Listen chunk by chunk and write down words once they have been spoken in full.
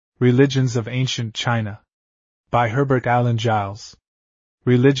Religions of Ancient China. By Herbert Allen Giles.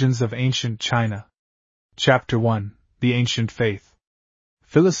 Religions of Ancient China. Chapter 1. The Ancient Faith.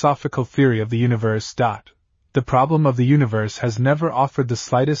 Philosophical Theory of the Universe. The problem of the universe has never offered the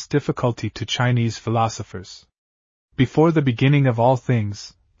slightest difficulty to Chinese philosophers. Before the beginning of all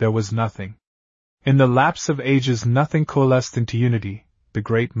things, there was nothing. In the lapse of ages nothing coalesced into unity, the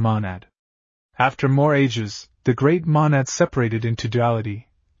great monad. After more ages, the great monad separated into duality,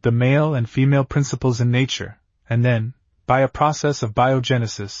 the male and female principles in nature, and then, by a process of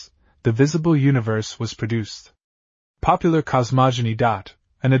biogenesis, the visible universe was produced. Popular cosmogony.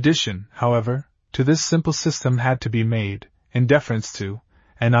 An addition, however, to this simple system had to be made, in deference to,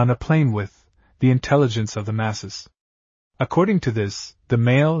 and on a plane with, the intelligence of the masses. According to this, the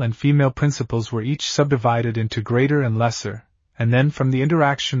male and female principles were each subdivided into greater and lesser, and then from the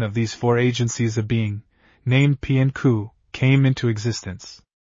interaction of these four agencies a being, named Pian Ku, came into existence.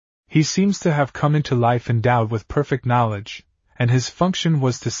 He seems to have come into life endowed with perfect knowledge, and his function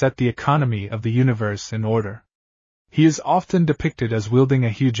was to set the economy of the universe in order. He is often depicted as wielding a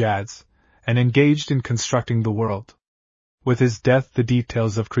huge adze, and engaged in constructing the world. With his death the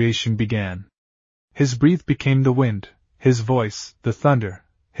details of creation began. His breath became the wind, his voice, the thunder,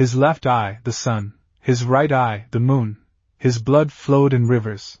 his left eye, the sun, his right eye, the moon, his blood flowed in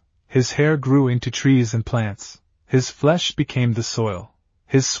rivers, his hair grew into trees and plants, his flesh became the soil.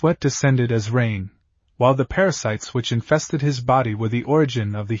 His sweat descended as rain, while the parasites which infested his body were the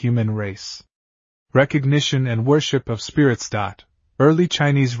origin of the human race. Recognition and worship of spirits. Early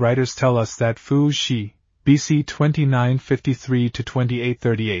Chinese writers tell us that Fu Shi, BC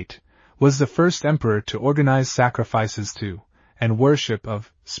 2953–2838, was the first emperor to organize sacrifices to, and worship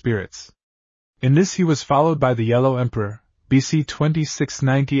of, spirits. In this he was followed by the Yellow Emperor, BC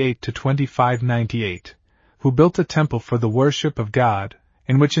 2698–2598, who built a temple for the worship of God,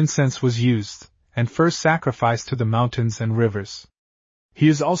 in which incense was used, and first sacrificed to the mountains and rivers. He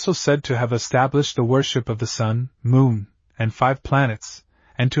is also said to have established the worship of the sun, moon, and 5 planets,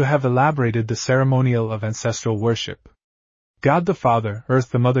 and to have elaborated the ceremonial of ancestral worship. God the Father,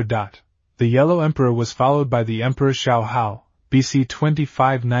 Earth the Mother. The Yellow Emperor was followed by the Emperor Xiao Hao, BC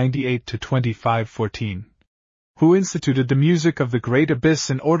 2598–2514, who instituted the music of the Great Abyss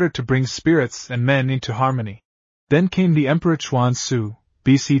in order to bring spirits and men into harmony. Then came the Emperor Chuan Tzu,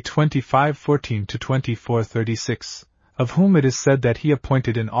 BC 2514–2436, of whom it is said that he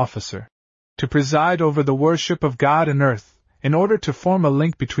appointed an officer to preside over the worship of God and earth, in order to form a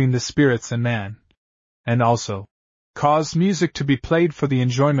link between the spirits and man, and also caused music to be played for the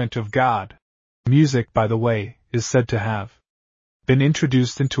enjoyment of God. Music, by the way, is said to have been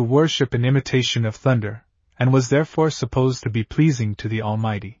introduced into worship in imitation of thunder, and was therefore supposed to be pleasing to the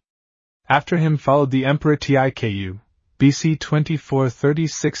Almighty. After him followed the Emperor Tiku, BC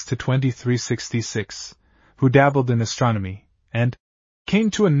 2436–2366, who dabbled in astronomy, and came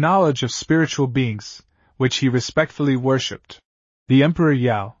to a knowledge of spiritual beings, which he respectfully worshipped. The Emperor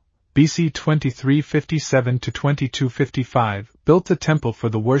Yao, BC 2357–2255, built a temple for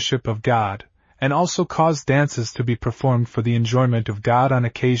the worship of God, and also caused dances to be performed for the enjoyment of God on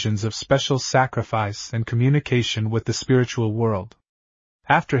occasions of special sacrifice and communication with the spiritual world.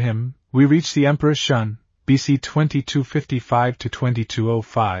 After him, we reach the Emperor Shun, BC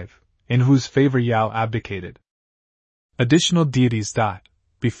 2255–2205, in whose favor Yao abdicated. Additional deities.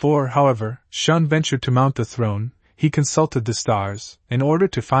 Before, however, Shun ventured to mount the throne, he consulted the stars, in order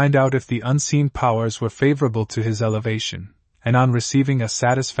to find out if the unseen powers were favorable to his elevation, and on receiving a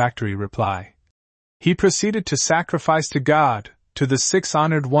satisfactory reply, he proceeded to sacrifice to God, to the 6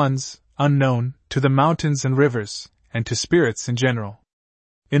 honored ones, unknown, to the mountains and rivers, and to spirits in general.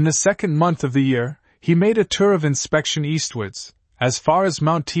 In the 2nd month of the year, he made a tour of inspection eastwards, as far as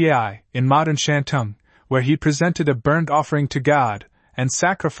Mount Ti, in modern Shantung, where he presented a burnt offering to God, and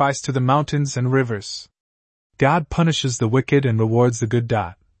sacrificed to the mountains and rivers. God punishes the wicked and rewards the good.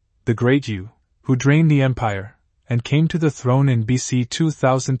 The great Yu, who drained the empire, and came to the throne in BC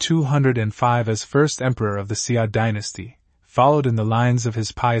 2205 as first emperor of the Xia dynasty, followed in the lines of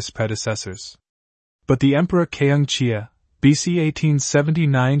his pious predecessors. But the Emperor Keung Chia, BC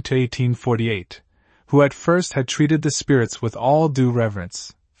 1879–1848, who at first had treated the spirits with all due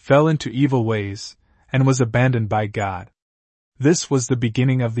reverence, fell into evil ways, and was abandoned by God. This was the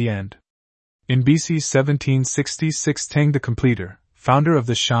beginning of the end. In BC 1766 Tang the Completer, founder of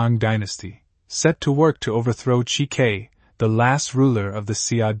the Shang dynasty, set to work to overthrow Qi Ke, the last ruler of the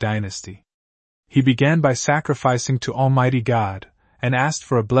Xia dynasty. He began by sacrificing to Almighty God, and asked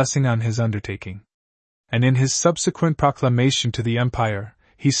for a blessing on his undertaking. And in his subsequent proclamation to the empire,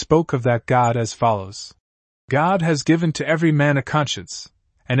 he spoke of that God as follows: God has given to every man a conscience,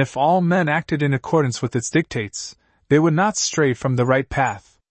 and if all men acted in accordance with its dictates, they would not stray from the right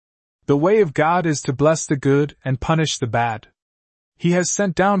path. The way of God is to bless the good and punish the bad. He has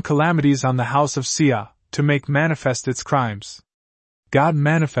sent down calamities on the house of Sia, to make manifest its crimes. God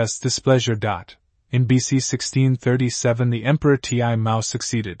manifests displeasure. In BC 1637 the Emperor Ti Mao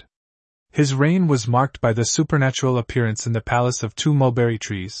succeeded. His reign was marked by the supernatural appearance in the palace of 2 mulberry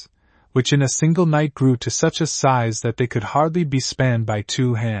trees, which in a single night grew to such a size that they could hardly be spanned by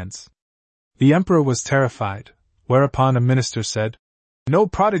 2 hands. The emperor was terrified, whereupon a minister said, "No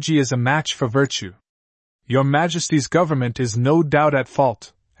prodigy is a match for virtue. Your Majesty's government is no doubt at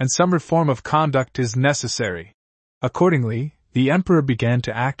fault, and some reform of conduct is necessary." Accordingly, the emperor began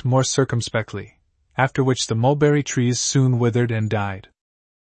to act more circumspectly, after which the mulberry trees soon withered and died.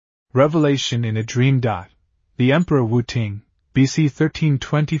 Revelation in a dream. The Emperor Wu Ting, BC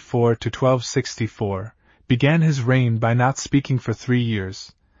 1324 to 1264, began his reign by not speaking for 3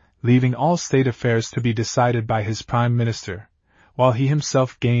 years, leaving all state affairs to be decided by his prime minister, while he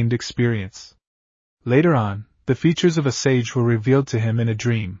himself gained experience. Later on, the features of a sage were revealed to him in a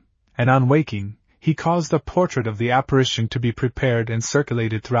dream, and on waking, he caused a portrait of the apparition to be prepared and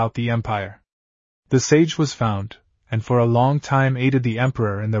circulated throughout the empire. The sage was found, and for a long time aided the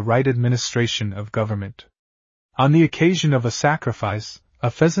emperor in the right administration of government. On the occasion of a sacrifice, a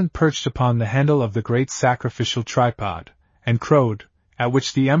pheasant perched upon the handle of the great sacrificial tripod, and crowed, at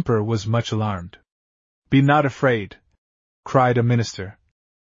which the emperor was much alarmed. "Be not afraid," cried a minister,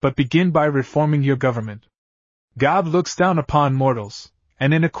 "but begin by reforming your government. God looks down upon mortals,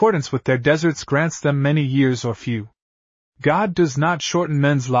 and in accordance with their deserts grants them many years or few. God does not shorten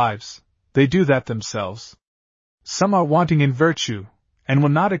men's lives, they do that themselves. Some are wanting in virtue, and will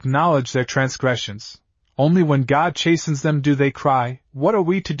not acknowledge their transgressions. Only when God chastens them do they cry, 'What are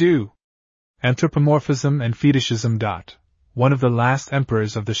we to do?'" Anthropomorphism and fetishism. One of the last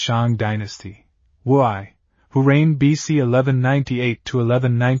emperors of the Shang dynasty, Wuai, who reigned BC 1198 to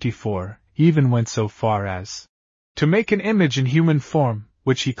 1194, even went so far as to make an image in human form,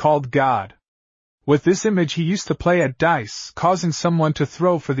 which he called God. With this image he used to play at dice, causing someone to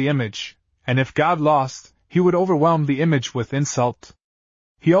throw for the image, and if God lost, he would overwhelm the image with insult.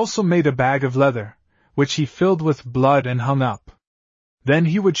 He also made a bag of leather, which he filled with blood and hung up. Then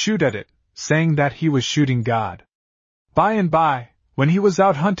he would shoot at it, saying that he was shooting God. By and by, when he was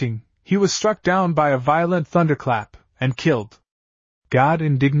out hunting, he was struck down by a violent thunderclap, and killed. God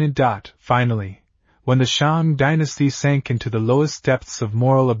indignant. Finally, when the Shang dynasty sank into the lowest depths of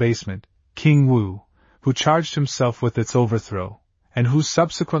moral abasement, King Wu, who charged himself with its overthrow, and who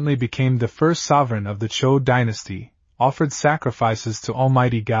subsequently became the first sovereign of the Zhou dynasty, offered sacrifices to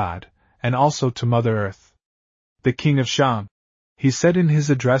Almighty God, and also to Mother Earth. "The King of Shang," he said in his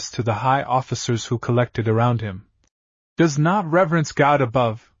address to the high officers who collected around him, "does not reverence God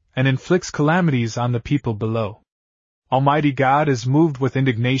above, and inflicts calamities on the people below. Almighty God is moved with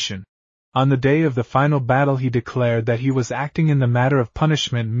indignation." On the day of the final battle he declared that he was acting in the matter of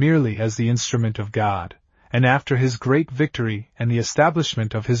punishment merely as the instrument of God, and after his great victory and the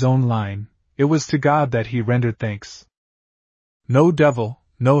establishment of his own line, it was to God that he rendered thanks. No devil,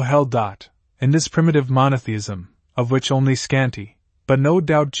 no hell. In this primitive monotheism, of which only scanty, but no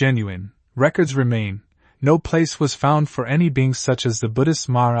doubt genuine, records remain, no place was found for any being such as the Buddhist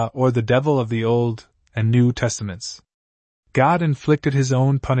Mara or the devil of the Old and New Testaments. God inflicted his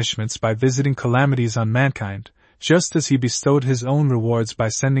own punishments by visiting calamities on mankind, just as he bestowed his own rewards by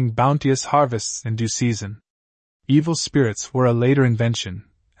sending bounteous harvests in due season. Evil spirits were a later invention,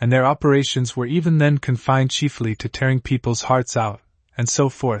 and their operations were even then confined chiefly to tearing people's hearts out, and so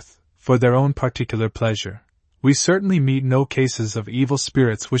forth, for their own particular pleasure. We certainly meet no cases of evil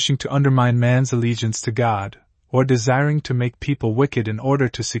spirits wishing to undermine man's allegiance to God, or desiring to make people wicked in order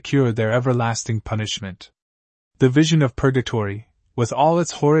to secure their everlasting punishment. The vision of purgatory, with all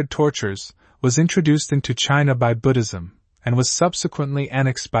its horrid tortures, was introduced into China by Buddhism, and was subsequently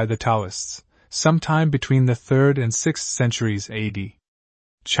annexed by the Taoists, sometime between the 3rd and 6th centuries AD.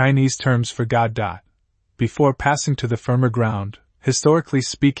 Chinese terms for God. Before passing to the firmer ground, historically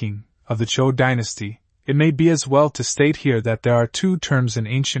speaking, of the Zhou dynasty, it may be as well to state here that there are 2 terms in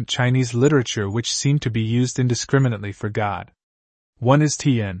ancient Chinese literature which seem to be used indiscriminately for God. One is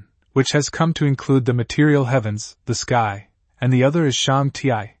Tian, which has come to include the material heavens, the sky, and the other is Shang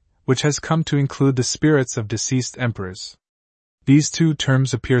Ti, which has come to include the spirits of deceased emperors. These 2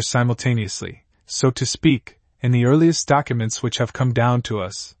 terms appear simultaneously, so to speak, in the earliest documents which have come down to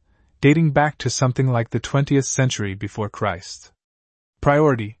us, dating back to something like the 20th century before Christ.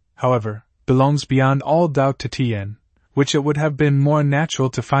 Priority, however, belongs beyond all doubt to Tian, which it would have been more natural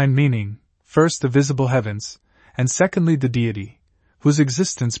to find meaning, first the visible heavens, and secondly the deity, whose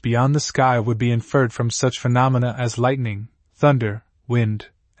existence beyond the sky would be inferred from such phenomena as lightning, thunder, wind,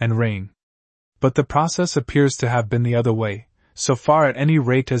 and rain. But the process appears to have been the other way, so far at any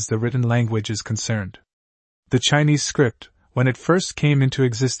rate as the written language is concerned. The Chinese script, when it first came into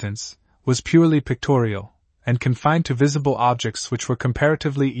existence, was purely pictorial, and confined to visible objects which were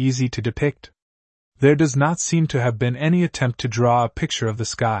comparatively easy to depict. There does not seem to have been any attempt to draw a picture of the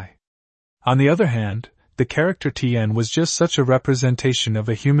sky. On the other hand, the character Tien was just such a representation of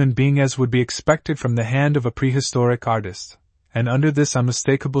a human being as would be expected from the hand of a prehistoric artist, and under this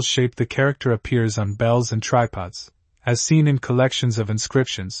unmistakable shape the character appears on bells and tripods, as seen in collections of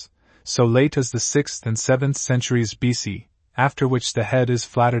inscriptions, so late as the 6th and 7th centuries BC, after which the head is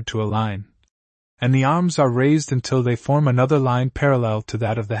flattened to a line, and the arms are raised until they form another line parallel to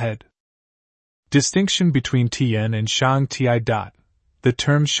that of the head. Distinction between Tien and Shang Ti. The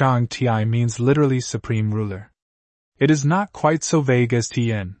term Shang Ti means literally supreme ruler. It is not quite so vague as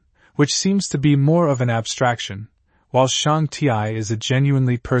Tien, which seems to be more of an abstraction, while Shang Ti is a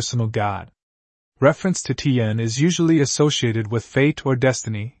genuinely personal god. Reference to Tien is usually associated with fate or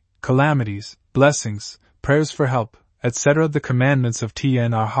destiny, calamities, blessings, prayers for help, etc. The commandments of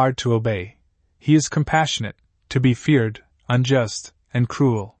Tien are hard to obey. He is compassionate, to be feared, unjust, and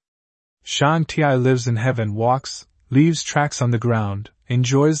cruel. Shang Ti lives in heaven, walks, leaves tracks on the ground,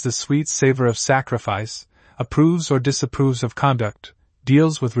 enjoys the sweet savor of sacrifice, approves or disapproves of conduct,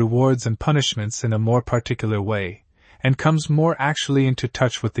 deals with rewards and punishments in a more particular way, and comes more actually into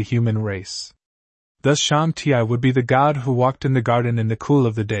touch with the human race. Thus Shang Ti would be the god who walked in the garden in the cool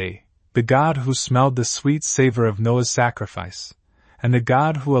of the day, the god who smelled the sweet savor of Noah's sacrifice, and the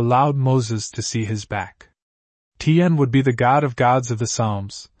god who allowed Moses to see his back. Tien would be the god of gods of the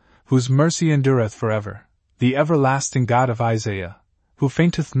Psalms, whose mercy endureth forever, the everlasting God of Isaiah, who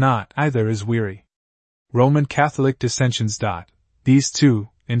fainteth not, either is weary. Roman Catholic dissensions. These two,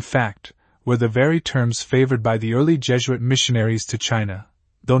 in fact, were the very terms favored by the early Jesuit missionaries to China,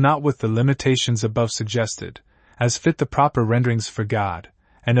 though not with the limitations above suggested, as fit the proper renderings for God,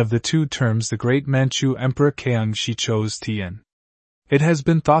 and of the two terms the great Manchu Emperor Kangxi chose Tien. It has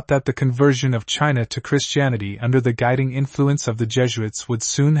been thought that the conversion of China to Christianity under the guiding influence of the Jesuits would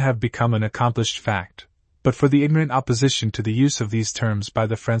soon have become an accomplished fact, but for the ignorant opposition to the use of these terms by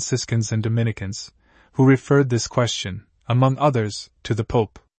the Franciscans and Dominicans, who referred this question, among others, to the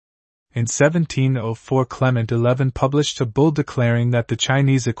Pope. In 1704 Clement XI published a bull declaring that the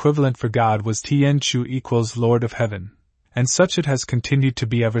Chinese equivalent for God was Tien Chu equals Lord of Heaven, and such it has continued to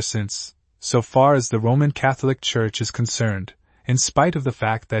be ever since, so far as the Roman Catholic Church is concerned, in spite of the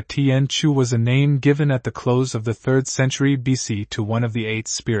fact that Tien Chu was a name given at the close of the 3rd century BC to one of the 8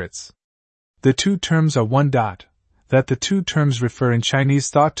 spirits. The two terms are one. That the two terms refer in Chinese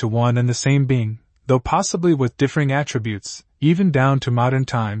thought to one and the same being, though possibly with differing attributes, even down to modern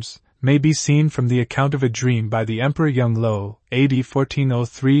times, may be seen from the account of a dream by the Emperor Yongle, AD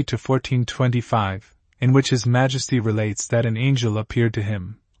 1403 to 1425, in which His Majesty relates that an angel appeared to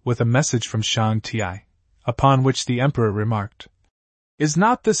him, with a message from Shang Ti, upon which the Emperor remarked, "Is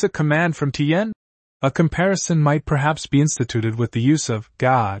not this a command from Tien?" A comparison might perhaps be instituted with the use of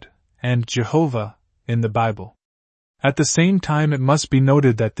God and Jehovah in the Bible. At the same time it must be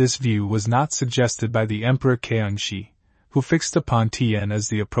noted that this view was not suggested by the Emperor Kangxi, who fixed upon Tien as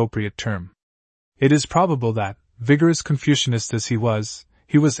the appropriate term. It is probable that, vigorous Confucianist as he was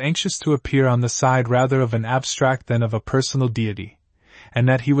anxious to appear on the side rather of an abstract than of a personal deity, and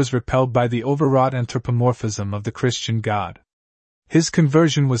that he was repelled by the overwrought anthropomorphism of the Christian God. His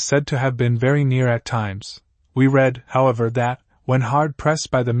conversion was said to have been very near at times. We read, however, that, when hard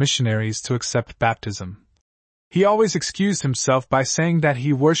pressed by the missionaries to accept baptism, he always excused himself by saying that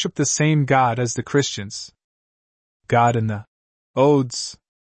he worshipped the same God as the Christians. God in the Odes.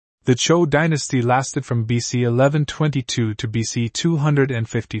 The Zhou dynasty lasted from BC 1122 to BC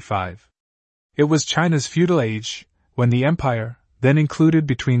 255. It was China's feudal age, when the empire, then included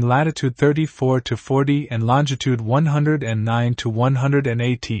between latitude 34 to 40 and longitude 109 to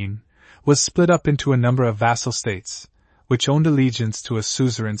 118, was split up into a number of vassal states, which owned allegiance to a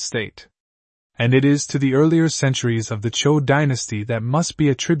suzerain state. And it is to the earlier centuries of the Zhou dynasty that must be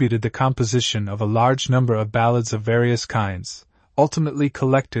attributed the composition of a large number of ballads of various kinds, ultimately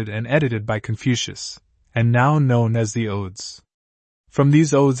collected and edited by Confucius, and now known as the Odes. From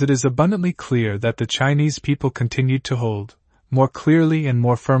these odes it is abundantly clear that the Chinese people continued to hold, more clearly and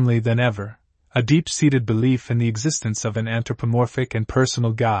more firmly than ever, a deep-seated belief in the existence of an anthropomorphic and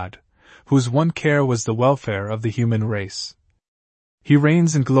personal God, whose one care was the welfare of the human race. He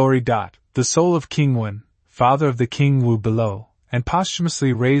reigns in glory. The soul of King Wen, father of the King Wu below, and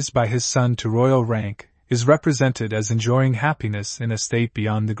posthumously raised by his son to royal rank, is represented as enjoying happiness in a state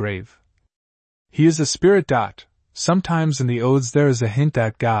beyond the grave. He is a spirit. Sometimes in the odes there is a hint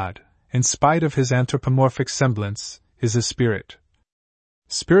that God, in spite of his anthropomorphic semblance, is a spirit.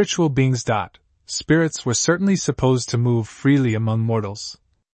 Spiritual beings. Spirits were certainly supposed to move freely among mortals.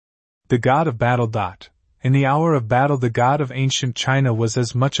 The god of battle. In the hour of battle, the god of ancient China was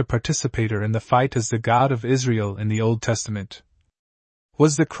as much a participator in the fight as the god of Israel in the Old Testament.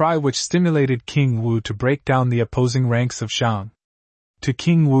 Was the cry which stimulated King Wu to break down the opposing ranks of Shang. To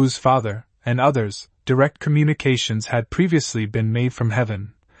King Wu's father, and others, direct communications had previously been made from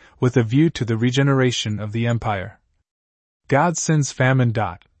heaven, with a view to the regeneration of the empire. God sends famine.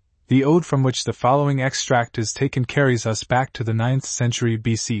 The ode from which the following extract is taken carries us back to the 9th century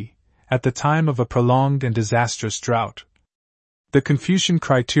BC, at the time of a prolonged and disastrous drought. The Confucian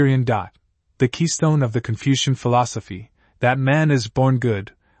criterion. The keystone of the Confucian philosophy, that man is born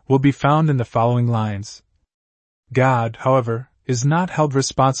good, will be found in the following lines. God, however, is not held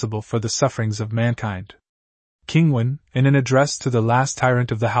responsible for the sufferings of mankind. King Wen, in an address to the last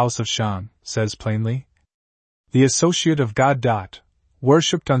tyrant of the House of Shang, says plainly, the associate of God.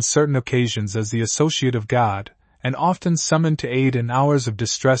 Worshipped on certain occasions as the associate of God, and often summoned to aid in hours of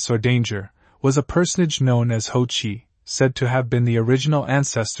distress or danger, was a personage known as Ho Chi, said to have been the original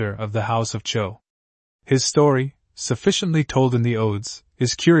ancestor of the House of Zhou. His story, sufficiently told in the Odes,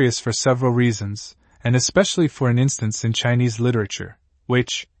 is curious for several reasons, and especially for an instance in Chinese literature,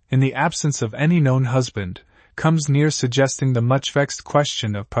 which, in the absence of any known husband, comes near suggesting the much-vexed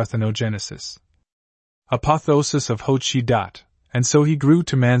question of parthenogenesis. Apotheosis of Ho Chi. And so he grew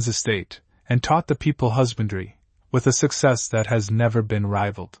to man's estate, and taught the people husbandry, with a success that has never been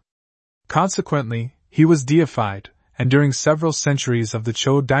rivaled. Consequently, he was deified, and during several centuries of the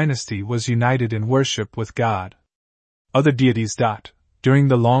Zhou dynasty was united in worship with God. Other deities. During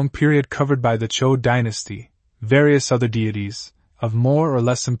the long period covered by the Zhou dynasty, various other deities, of more or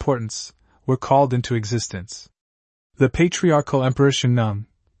less importance, were called into existence. The patriarchal Emperor Shennong,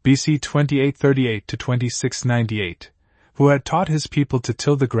 BC 2838 to 2698, who had taught his people to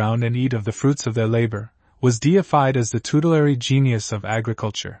till the ground and eat of the fruits of their labor, was deified as the tutelary genius of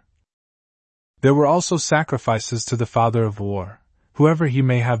agriculture. There were also sacrifices to the father of war, whoever he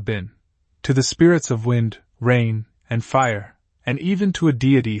may have been, to the spirits of wind, rain, and fire, and even to a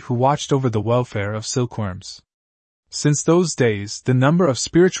deity who watched over the welfare of silkworms. Since those days, the number of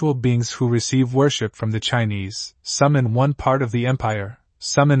spiritual beings who receive worship from the Chinese, some in one part of the empire,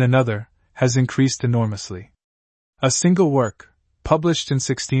 some in another, has increased enormously. A single work, published in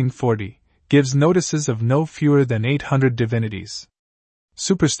 1640, gives notices of no fewer than 800 divinities.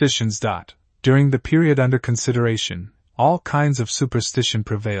 Superstitions. During the period under consideration, all kinds of superstition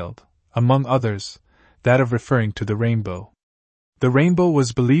prevailed, among others, that of referring to the rainbow. The rainbow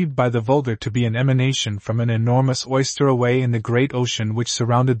was believed by the vulgar to be an emanation from an enormous oyster away in the great ocean which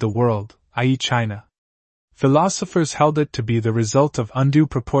surrounded the world, i.e. China. Philosophers held it to be the result of undue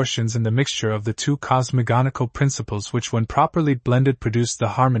proportions in the mixture of the two cosmogonical principles which when properly blended produced the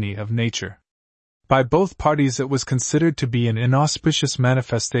harmony of nature. By both parties it was considered to be an inauspicious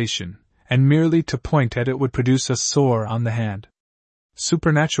manifestation, and merely to point at it would produce a sore on the hand.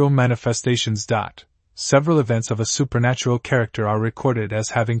 Supernatural manifestations. Several events of a supernatural character are recorded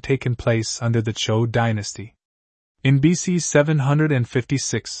as having taken place under the Zhou dynasty. In BC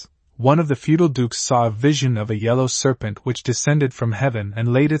 756, one of the feudal dukes saw a vision of a yellow serpent which descended from heaven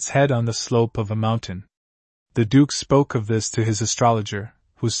and laid its head on the slope of a mountain. The duke spoke of this to his astrologer,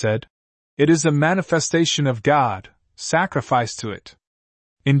 who said, "It is a manifestation of God, sacrifice to it."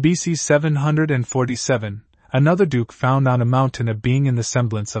 In BC 747, another duke found on a mountain a being in the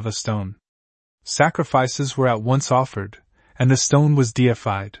semblance of a stone. Sacrifices were at once offered, and the stone was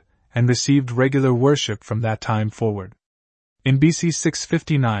deified, and received regular worship from that time forward. In BC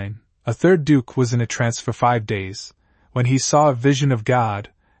 659, a third duke was in a trance for 5 days, when he saw a vision of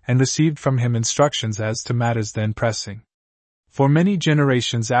God, and received from him instructions as to matters then pressing. For many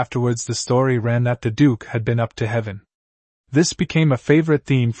generations afterwards the story ran that the duke had been up to heaven. This became a favorite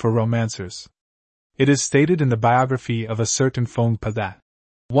theme for romancers. It is stated in the biography of a certain Feng Pa that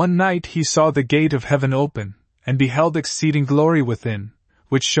one night he saw the gate of heaven open, and beheld exceeding glory within,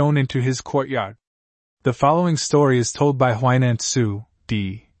 which shone into his courtyard. The following story is told by Huainan Tzu,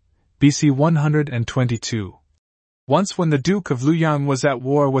 d. BC 122. Once when the Duke of Luoyang was at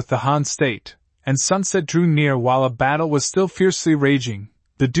war with the Han state, and sunset drew near while a battle was still fiercely raging,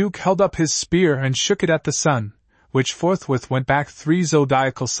 the Duke held up his spear and shook it at the sun, which forthwith went back 3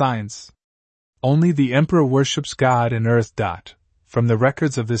 zodiacal signs. Only the emperor worships God and earth. From the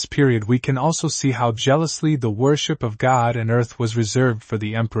records of this period we can also see how jealously the worship of God and earth was reserved for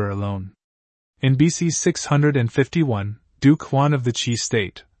the emperor alone. In BC 651, Duke Huan of the Qi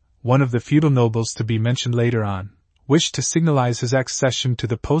state, one of the feudal nobles to be mentioned later on, wished to signalize his accession to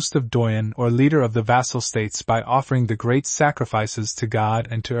the post of doyen or leader of the vassal states by offering the great sacrifices to God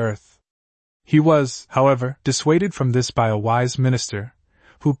and to earth. He was, however, dissuaded from this by a wise minister,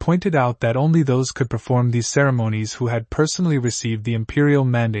 who pointed out that only those could perform these ceremonies who had personally received the imperial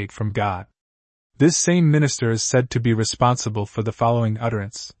mandate from God. This same minister is said to be responsible for the following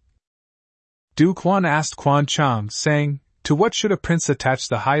utterance. Duke Huan asked Quan Chang, saying, "To what should a prince attach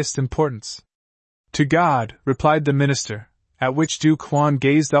the highest importance?" "To God," replied the minister, at which Duke Huan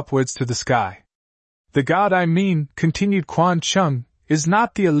gazed upwards to the sky. "The God I mean," continued Quan Chung, "is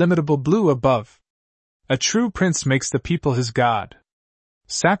not the illimitable blue above. A true prince makes the people his God."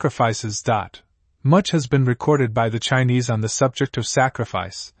 Sacrifices. Much has been recorded by the Chinese on the subject of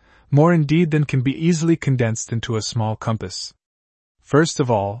sacrifice, more indeed than can be easily condensed into a small compass. First of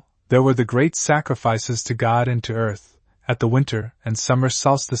all, there were the great sacrifices to God and to earth, at the winter and summer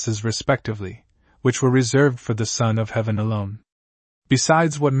solstices respectively, which were reserved for the Son of Heaven alone.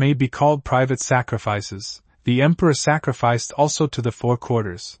 Besides what may be called private sacrifices, the emperor sacrificed also to the four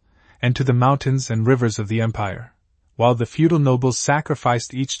quarters, and to the mountains and rivers of the empire, while the feudal nobles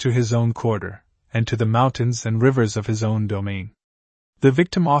sacrificed each to his own quarter, and to the mountains and rivers of his own domain. The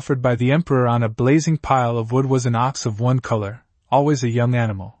victim offered by the emperor on a blazing pile of wood was an ox of one color, always a young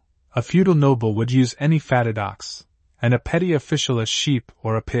animal. A feudal noble would use any fatted ox, and a petty official a sheep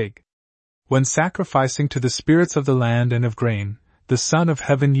or a pig. When sacrificing to the spirits of the land and of grain, the Son of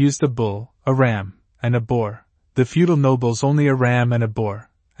Heaven used a bull, a ram, and a boar, the feudal nobles only a ram and a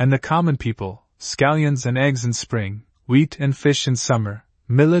boar, and the common people, scallions and eggs in spring, wheat and fish in summer,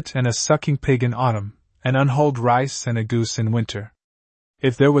 millet and a sucking pig in autumn, and unhulled rice and a goose in winter.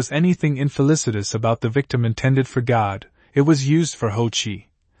 If there was anything infelicitous about the victim intended for God, it was used for Ho Chi.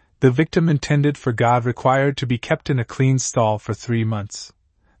 The victim intended for God required to be kept in a clean stall for 3 months.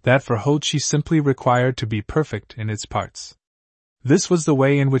 That for Ho Chi simply required to be perfect in its parts. This was the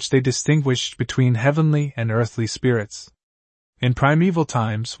way in which they distinguished between heavenly and earthly spirits. In primeval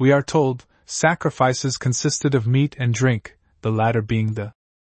times, we are told, sacrifices consisted of meat and drink, the latter being the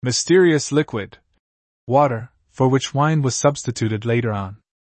mysterious liquid, water, for which wine was substituted later on.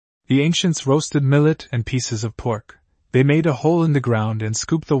 The ancients roasted millet and pieces of pork. They made a hole in the ground and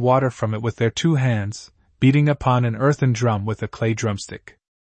scooped the water from it with their 2 hands, beating upon an earthen drum with a clay drumstick.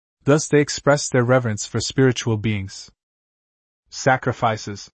 Thus they expressed their reverence for spiritual beings.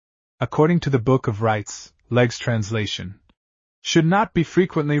 Sacrifices, according to the Book of Rites, Legg's translation, should not be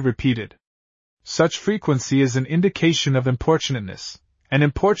frequently repeated. Such frequency is an indication of importunateness, and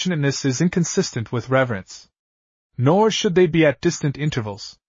importunateness is inconsistent with reverence. Nor should they be at distant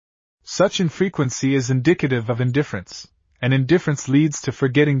intervals. Such infrequency is indicative of indifference, and indifference leads to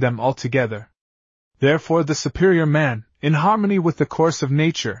forgetting them altogether. Therefore the superior man, in harmony with the course of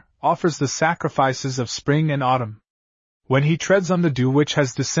nature, offers the sacrifices of spring and autumn. When he treads on the dew which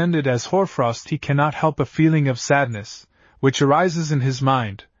has descended as hoarfrost, he cannot help a feeling of sadness, which arises in his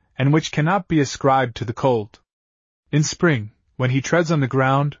mind, and which cannot be ascribed to the cold. In spring, when he treads on the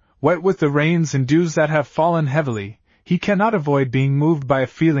ground, wet with the rains and dews that have fallen heavily, he cannot avoid being moved by a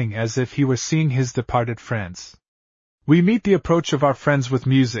feeling as if he were seeing his departed friends. We meet the approach of our friends with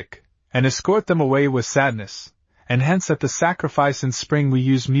music, and escort them away with sadness, and hence at the sacrifice in spring we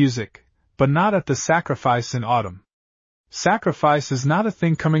use music, but not at the sacrifice in autumn. Sacrifice is not a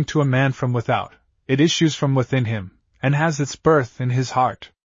thing coming to a man from without, it issues from within him, and has its birth in his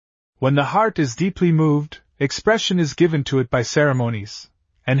heart. When the heart is deeply moved, expression is given to it by ceremonies,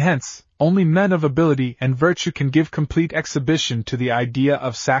 and hence, only men of ability and virtue can give complete exhibition to the idea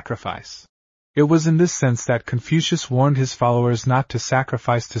of sacrifice. It was in this sense that Confucius warned his followers not to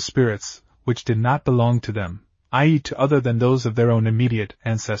sacrifice to spirits which did not belong to them, i.e. to other than those of their own immediate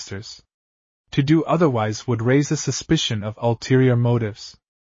ancestors. To do otherwise would raise a suspicion of ulterior motives.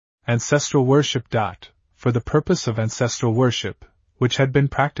 Ancestral worship. For the purpose of ancestral worship, which had been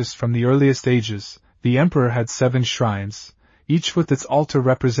practiced from the earliest ages, the emperor had 7 shrines, each with its altar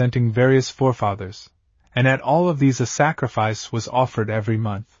representing various forefathers, and at all of these a sacrifice was offered every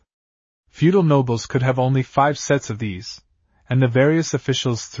month. Feudal nobles could have only 5 sets of these, and the various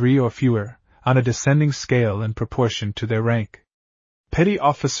officials 3 or fewer, on a descending scale in proportion to their rank. Petty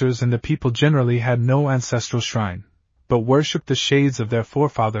officers and the people generally had no ancestral shrine, but worshipped the shades of their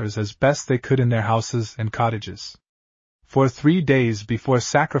forefathers as best they could in their houses and cottages. For 3 days before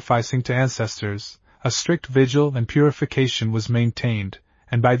sacrificing to ancestors, a strict vigil and purification was maintained,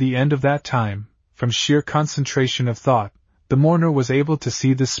 and by the end of that time, from sheer concentration of thought, the mourner was able to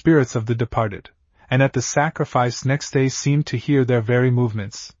see the spirits of the departed, and at the sacrifice next day seemed to hear their very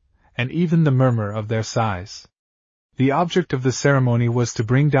movements, and even the murmur of their sighs. The object of the ceremony was to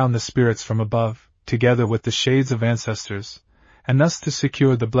bring down the spirits from above, together with the shades of ancestors, and thus to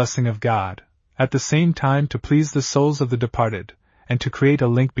secure the blessing of God, at the same time to please the souls of the departed, and to create a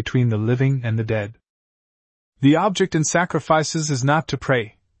link between the living and the dead. The object in sacrifices is not to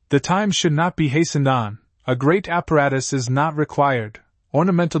pray. The time should not be hastened on. A great apparatus is not required.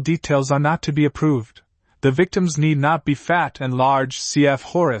 Ornamental details are not to be approved. The victims need not be fat and large. Cf.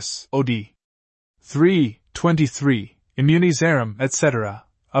 Horace, Od. 3:23, Immunizarum, etc.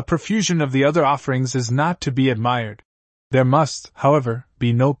 A profusion of the other offerings is not to be admired. There must, however,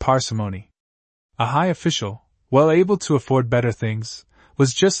 be no parsimony. A high official, well able to afford better things,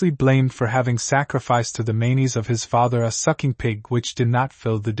 was justly blamed for having sacrificed to the manes of his father a sucking pig which did not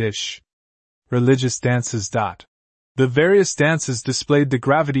fill the dish. Religious dances. The various dances displayed the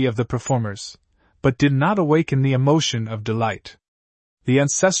gravity of the performers, but did not awaken the emotion of delight. The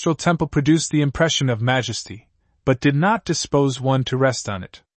ancestral temple produced the impression of majesty, but did not dispose one to rest on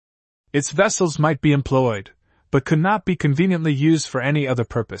it. Its vessels might be employed, but could not be conveniently used for any other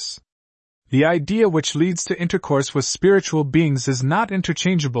purpose. The idea which leads to intercourse with spiritual beings is not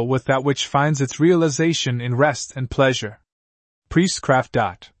interchangeable with that which finds its realization in rest and pleasure. Priestcraft.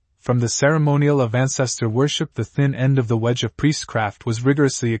 From the ceremonial of ancestor worship, the thin end of the wedge of priestcraft was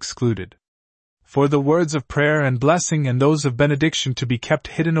rigorously excluded. For the words of prayer and blessing and those of benediction to be kept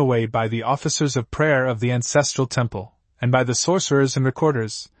hidden away by the officers of prayer of the ancestral temple, and by the sorcerers and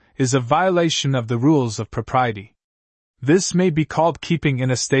recorders, is a violation of the rules of propriety. This may be called keeping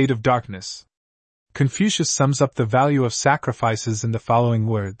in a state of darkness. Confucius sums up the value of sacrifices in the following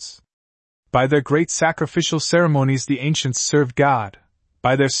words. By their great sacrificial ceremonies the ancients served God.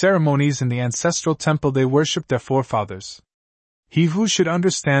 By their ceremonies in the ancestral temple they worshipped their forefathers. He who should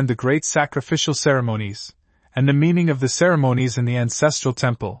understand the great sacrificial ceremonies, and the meaning of the ceremonies in the ancestral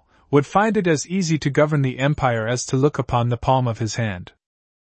temple, would find it as easy to govern the empire as to look upon the palm of his hand.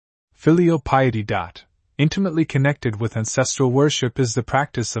 Filial piety. Intimately connected with ancestral worship is the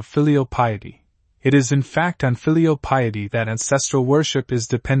practice of filial piety. It is in fact on filial piety that ancestral worship is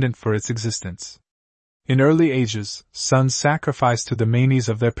dependent for its existence. In early ages, sons sacrificed to the manes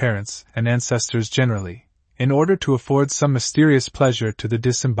of their parents and ancestors generally, in order to afford some mysterious pleasure to the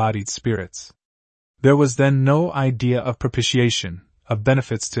disembodied spirits. There was then no idea of propitiation, of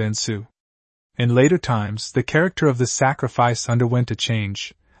benefits to ensue. In later times, the character of the sacrifice underwent a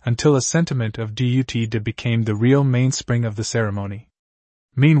change, until a sentiment of duty became the real mainspring of the ceremony.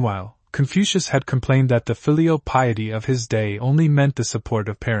 Meanwhile, Confucius had complained that the filial piety of his day only meant the support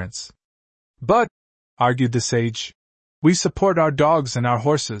of parents. But, argued the sage, we support our dogs and our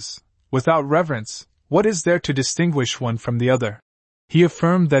horses. Without reverence, what is there to distinguish one from the other? He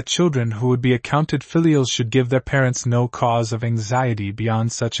affirmed that children who would be accounted filials should give their parents no cause of anxiety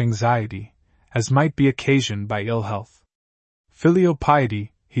beyond such anxiety as might be occasioned by ill health. Filial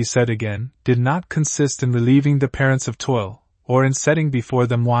piety, he said again, did not consist in relieving the parents of toil, or in setting before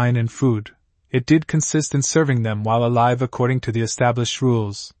them wine and food. It did consist in serving them while alive according to the established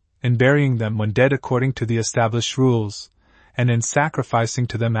rules, in burying them when dead according to the established rules, and in sacrificing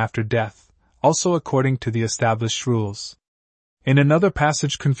to them after death, also according to the established rules. In another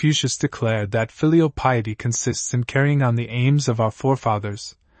passage Confucius declared that filial piety consists in carrying on the aims of our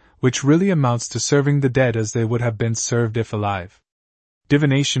forefathers, which really amounts to serving the dead as they would have been served if alive.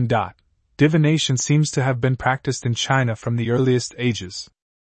 Divination. Divination seems to have been practiced in China from the earliest ages.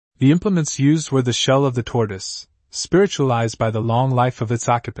 The implements used were the shell of the tortoise, spiritualized by the long life of its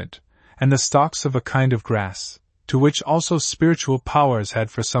occupant, and the stalks of a kind of grass, to which also spiritual powers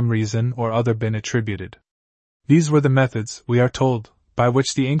had for some reason or other been attributed. These were the methods, we are told, by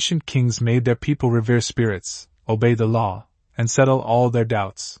which the ancient kings made their people revere spirits, obey the law, and settle all their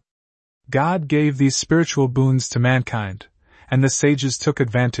doubts. God gave these spiritual boons to mankind, and the sages took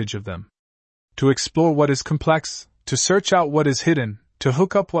advantage of them. To explore what is complex, to search out what is hidden, to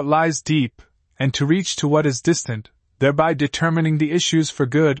hook up what lies deep, and to reach to what is distant, thereby determining the issues for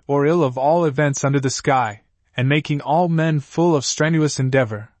good or ill of all events under the sky, and making all men full of strenuous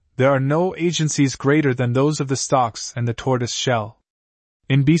endeavor, there are no agencies greater than those of the stalks and the tortoise shell.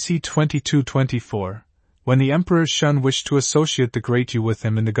 In BC 2224, when the Emperor Shun wished to associate the great Yu with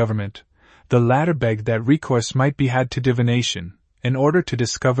him in the government, the latter begged that recourse might be had to divination, in order to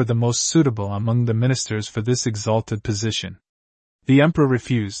discover the most suitable among the ministers for this exalted position. The emperor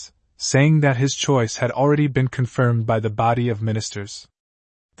refused, saying that his choice had already been confirmed by the body of ministers.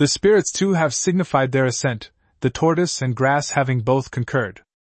 The spirits too have signified their assent, the tortoise and grass having both concurred.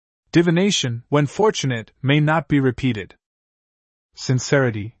 Divination, when fortunate, may not be repeated.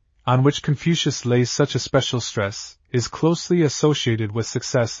 Sincerity, on which Confucius lays such a special stress, is closely associated with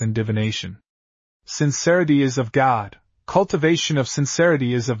success in divination. Sincerity is of God, cultivation of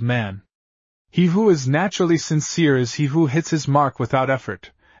sincerity is of man. He who is naturally sincere is he who hits his mark without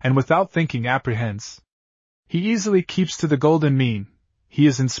effort, and without thinking apprehends. He easily keeps to the golden mean, he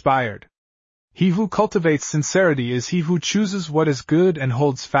is inspired. He who cultivates sincerity is he who chooses what is good and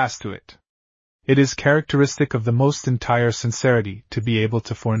holds fast to it. It is characteristic of the most entire sincerity to be able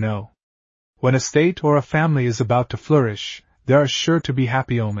to foreknow. When a state or a family is about to flourish, there are sure to be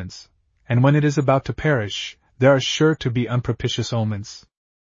happy omens, and when it is about to perish, there are sure to be unpropitious omens.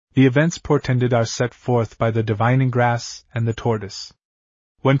 The events portended are set forth by the divining grass and the tortoise.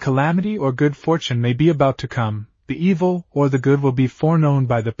 When calamity or good fortune may be about to come, the evil or the good will be foreknown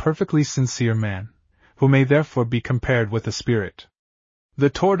by the perfectly sincere man, who may therefore be compared with a spirit. The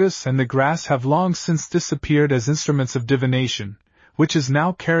tortoise and the grass have long since disappeared as instruments of divination, which is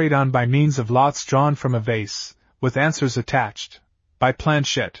now carried on by means of lots drawn from a vase, with answers attached, by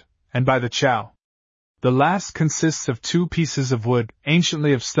planchette, and by the chow. The last consists of two pieces of wood,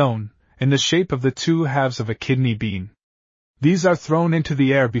 anciently of stone, in the shape of the two halves of a kidney bean. These are thrown into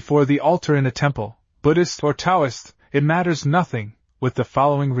the air before the altar in a temple, Buddhist or Taoist, it matters nothing, with the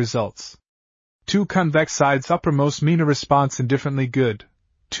following results. 2 convex sides uppermost mean a response indifferently good,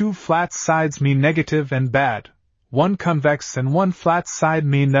 2 flat sides mean negative and bad, 1 convex and 1 flat side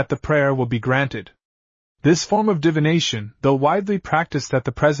mean that the prayer will be granted. This form of divination, though widely practiced at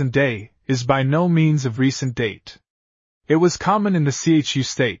the present day, is by no means of recent date. It was common in the Chu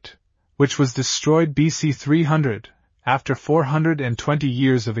state, which was destroyed BC 300, after 420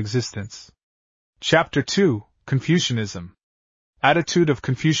 years of existence. Chapter 2, Confucianism. Attitude of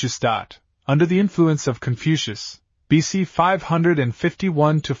Confucius. Under the influence of Confucius, BC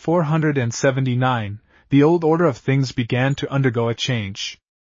 551 to 479, the old order of things began to undergo a change.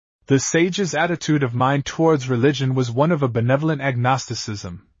 The sage's attitude of mind towards religion was one of a benevolent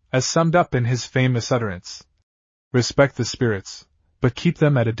agnosticism, as summed up in his famous utterance. Respect the spirits, but keep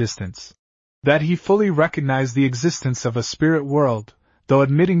them at a distance. That he fully recognized the existence of a spirit world, though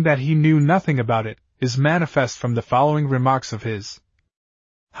admitting that he knew nothing about it, is manifest from the following remarks of his.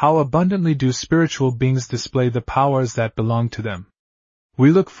 How abundantly do spiritual beings display the powers that belong to them.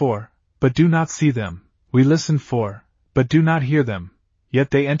 We look for, but do not see them, we listen for, but do not hear them,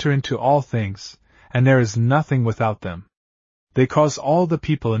 yet they enter into all things, and there is nothing without them. They cause all the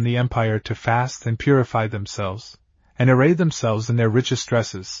people in the empire to fast and purify themselves, and array themselves in their richest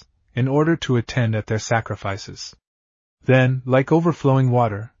dresses, in order to attend at their sacrifices. Then, like overflowing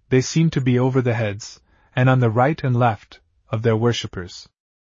water, they seem to be over the heads, and on the right and left, of their worshippers.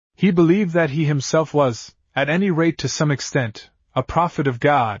 He believed that he himself was, at any rate to some extent, a prophet of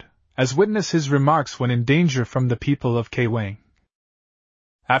God, as witness his remarks when in danger from the people of Kwang.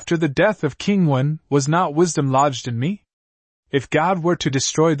 After the death of King Wen, was not wisdom lodged in me? If God were to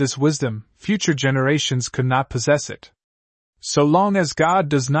destroy this wisdom, future generations could not possess it. So long as God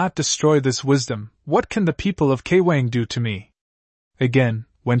does not destroy this wisdom, what can the people of Kwang do to me? Again,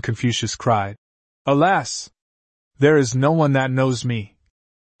 when Confucius cried, Alas! There is no one that knows me.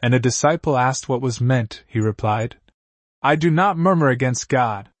 And a disciple asked what was meant, he replied, I do not murmur against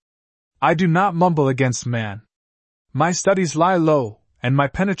God. I do not mumble against man. My studies lie low, and my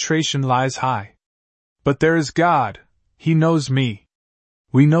penetration lies high. But there is God, He knows me.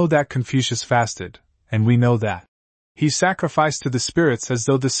 We know that Confucius fasted, and we know that he sacrificed to the spirits as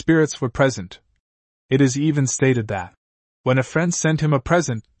though the spirits were present. It is even stated that, when a friend sent him a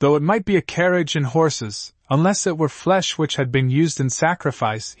present, though it might be a carriage and horses, unless it were flesh which had been used in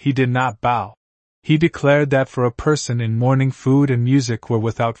sacrifice, he did not bow. He declared that for a person in mourning food and music were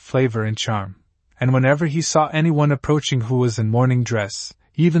without flavor and charm, and whenever he saw anyone approaching who was in mourning dress,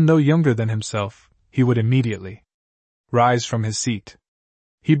 even though younger than himself, he would immediately rise from his seat.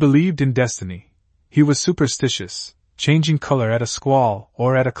 He believed in destiny. He was superstitious, changing color at a squall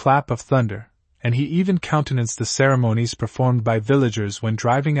or at a clap of thunder, and he even countenanced the ceremonies performed by villagers when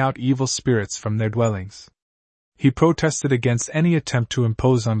driving out evil spirits from their dwellings. He protested against any attempt to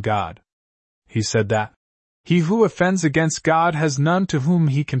impose on God. He said that he who offends against God has none to whom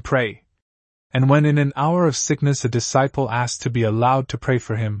he can pray. And when in an hour of sickness a disciple asked to be allowed to pray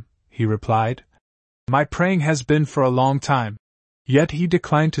for him, he replied, My praying has been for a long time. Yet he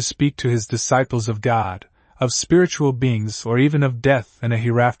declined to speak to his disciples of God, of spiritual beings, or even of death and a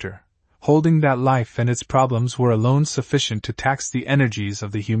hereafter, holding that life and its problems were alone sufficient to tax the energies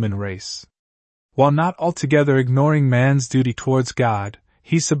of the human race. While not altogether ignoring man's duty towards God,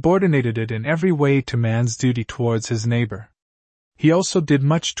 he subordinated it in every way to man's duty towards his neighbor. He also did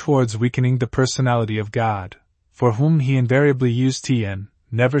much towards weakening the personality of God, for whom he invariably used Tien,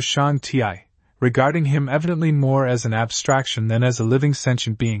 never Shan Ti, regarding him evidently more as an abstraction than as a living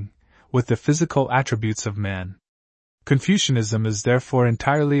sentient being, with the physical attributes of man. Confucianism is therefore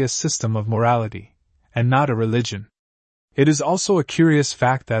entirely a system of morality, and not a religion. It is also a curious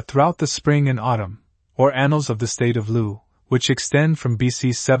fact that throughout the spring and autumn, or annals of the state of Lu, which extend from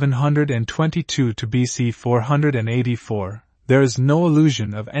BC 722 to BC 484, there is no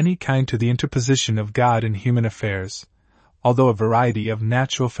allusion of any kind to the interposition of God in human affairs, although a variety of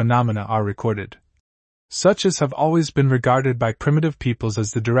natural phenomena are recorded, such as have always been regarded by primitive peoples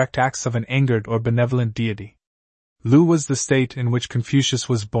as the direct acts of an angered or benevolent deity. Lu was the state in which Confucius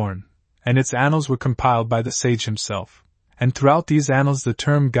was born, and its annals were compiled by the sage himself, and throughout these annals the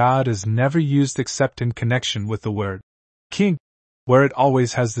term God is never used except in connection with the word king, where it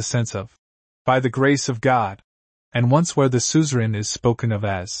always has the sense of by the grace of God, and once where the suzerain is spoken of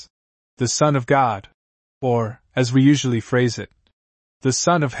as the Son of God, or, as we usually phrase it, the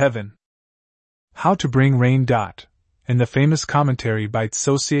Son of Heaven. How to Bring Rain. In the famous commentary by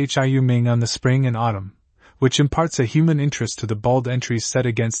Tso Chiu Ming on the spring and autumn, which imparts a human interest to the bold entries set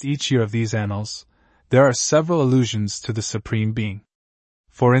against each year of these annals, there are several allusions to the Supreme Being.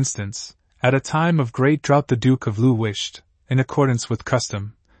 For instance, at a time of great drought the Duke of Lu wished, in accordance with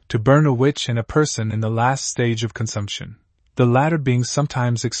custom, to burn a witch and a person in the last stage of consumption, the latter being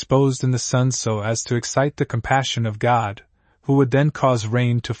sometimes exposed in the sun so as to excite the compassion of God, who would then cause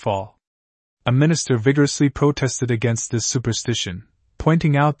rain to fall. A minister vigorously protested against this superstition,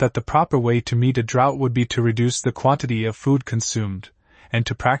 pointing out that the proper way to meet a drought would be to reduce the quantity of food consumed, and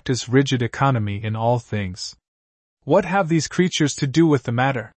to practice rigid economy in all things. "What have these creatures to do with the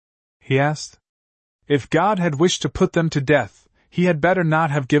matter?" he asked. "If God had wished to put them to death, he had better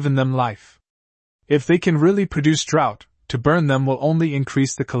not have given them life. If they can really produce drought, to burn them will only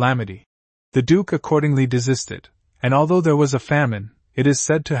increase the calamity." The Duke accordingly desisted, and although there was a famine, it is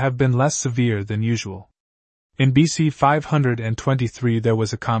said to have been less severe than usual. In BC 523 there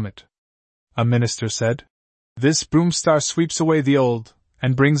was a comet. A minister said, "This broomstar sweeps away the old,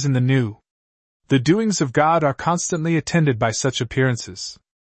 and brings in the new." The doings of God are constantly attended by such appearances.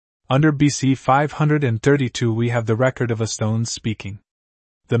 Under BC 532 we have the record of a stone speaking.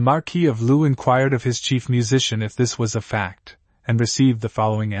 The Marquis of Lu inquired of his chief musician if this was a fact, and received the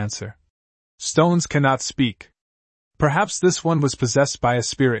following answer: "Stones cannot speak. Perhaps this one was possessed by a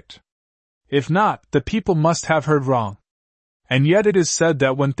spirit. If not, the people must have heard wrong. And yet it is said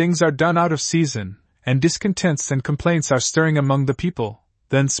that when things are done out of season, and discontents and complaints are stirring among the people,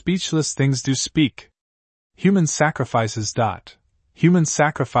 then speechless things do speak." Human sacrifices. Human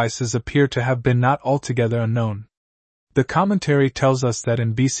sacrifices appear to have been not altogether unknown. The commentary tells us that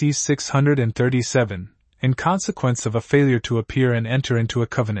in BC 637, in consequence of a failure to appear and enter into a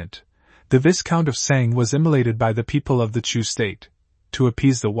covenant, the Viscount of Sang was immolated by the people of the Chu state, to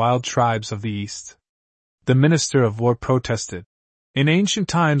appease the wild tribes of the East. The Minister of War protested. In ancient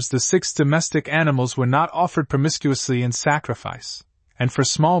times the 6 domestic animals were not offered promiscuously in sacrifice, and for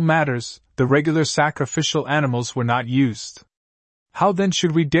small matters, the regular sacrificial animals were not used. How then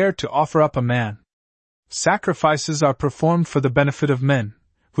should we dare to offer up a man? Sacrifices are performed for the benefit of men,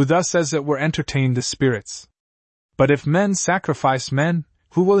 who thus as it were entertain the spirits. But if men sacrifice men,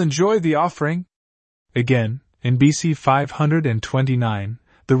 who will enjoy the offering? Again, in BC 529,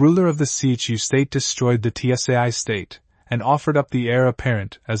 the ruler of the Chu state destroyed the Tsai state, and offered up the heir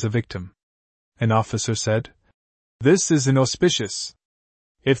apparent as a victim. An officer said, "This is inauspicious.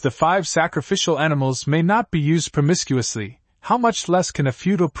 If the 5 sacrificial animals may not be used promiscuously, how much less can a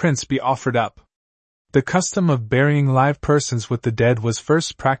feudal prince be offered up?" The custom of burying live persons with the dead was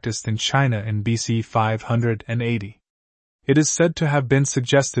first practiced in China in BC 580. It is said to have been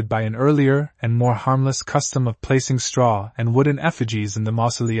suggested by an earlier and more harmless custom of placing straw and wooden effigies in the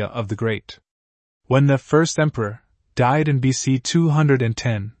mausolea of the great. When the first emperor died in BC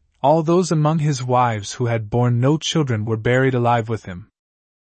 210, all those among his wives who had borne no children were buried alive with him.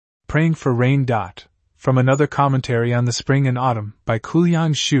 Praying for Rain. From another commentary on the spring and autumn by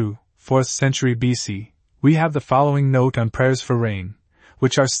Kuliang Shu, 4th century BC, we have the following note on prayers for rain,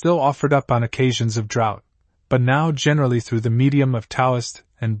 which are still offered up on occasions of drought, but now generally through the medium of Taoist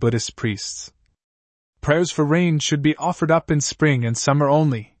and Buddhist priests. Prayers for rain should be offered up in spring and summer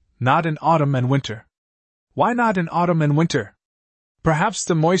only, not in autumn and winter. Why not in autumn and winter? Perhaps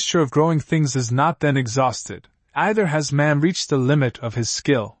the moisture of growing things is not then exhausted, either has man reached the limit of his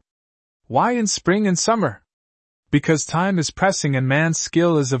skill. Why in spring and summer? Because time is pressing and man's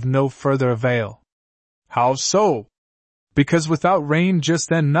skill is of no further avail. How so? Because without rain just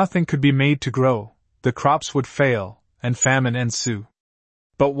then nothing could be made to grow, the crops would fail, and famine ensue.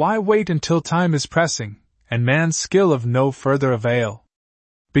 But why wait until time is pressing, and man's skill of no further avail?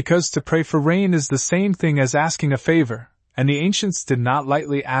 Because to pray for rain is the same thing as asking a favor, and the ancients did not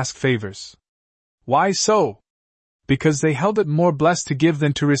lightly ask favors. Why so? Because they held it more blessed to give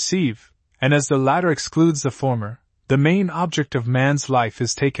than to receive, and as the latter excludes the former, the main object of man's life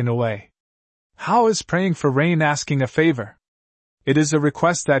is taken away. How is praying for rain asking a favor? It is a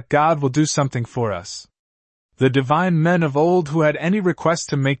request that God will do something for us. The divine men of old who had any request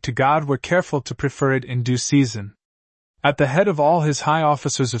to make to God were careful to prefer it in due season. At the head of all his high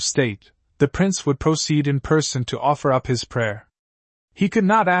officers of state, the prince would proceed in person to offer up his prayer. He could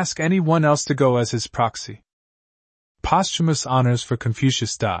not ask any one else to go as his proxy. Posthumous honors for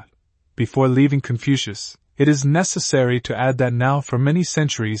Confucius. Before leaving Confucius, it is necessary to add that now for many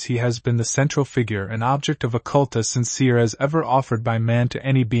centuries he has been the central figure and object of a cult as sincere as ever offered by man to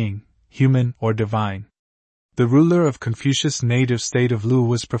any being, human or divine. The ruler of Confucius' native state of Lu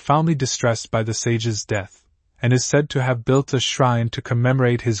was profoundly distressed by the sage's death, and is said to have built a shrine to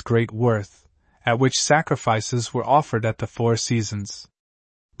commemorate his great worth, at which sacrifices were offered at the 4 seasons.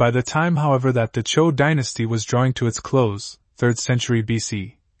 By the time, however, that the Zhou dynasty was drawing to its close, 3rd century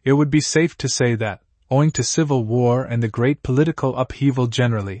BC, it would be safe to say that, owing to civil war and the great political upheaval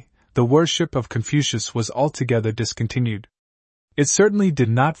generally, the worship of Confucius was altogether discontinued. It certainly did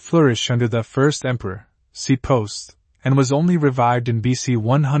not flourish under the first emperor, see post, and was only revived in BC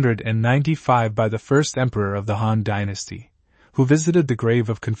 195 by the first emperor of the Han dynasty, who visited the grave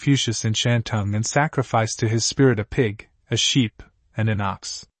of Confucius in Shantung and sacrificed to his spirit a pig, a sheep, and an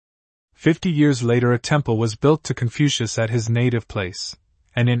ox. 50 years later a temple was built to Confucius at his native place,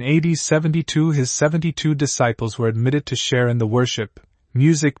 and in AD 72 his 72 disciples were admitted to share in the worship,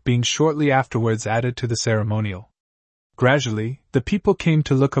 music being shortly afterwards added to the ceremonial. Gradually, the people came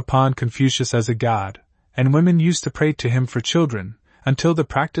to look upon Confucius as a god, and women used to pray to him for children, until the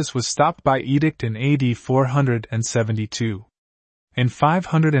practice was stopped by edict in AD 472. In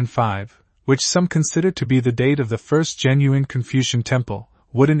 505, which some consider to be the date of the first genuine Confucian temple,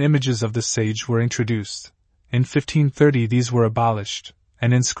 wooden images of the sage were introduced. In 1530 these were abolished,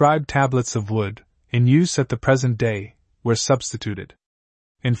 and inscribed tablets of wood, in use at the present day, were substituted.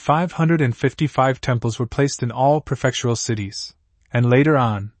 In 555 temples were placed in all prefectural cities, and later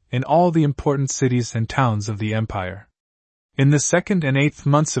on, in all the important cities and towns of the empire. In the 2nd and 8th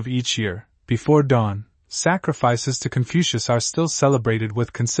months of each year, before dawn, sacrifices to Confucius are still celebrated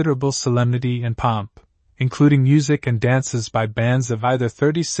with considerable solemnity and pomp, including music and dances by bands of either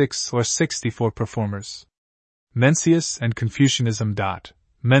 36 or 64 performers. Mencius and Confucianism.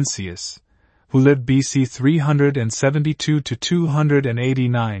 Mencius, who lived BC 372 to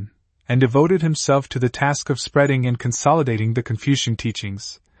 289, and devoted himself to the task of spreading and consolidating the Confucian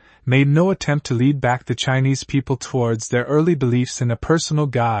teachings, made no attempt to lead back the Chinese people towards their early beliefs in a personal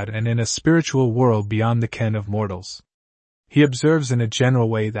God and in a spiritual world beyond the ken of mortals. He observes in a general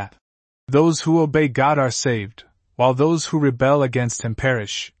way that those who obey God are saved, while those who rebel against him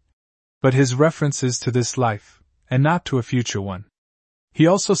perish. But his reference is to this life, and not to a future one. He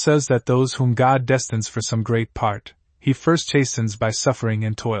also says that those whom God destines for some great part, he first chastens by suffering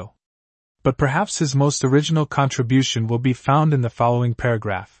and toil. But perhaps his most original contribution will be found in the following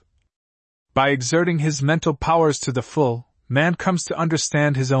paragraph. By exerting his mental powers to the full, man comes to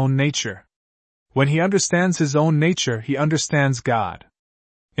understand his own nature. When he understands his own nature, he understands God.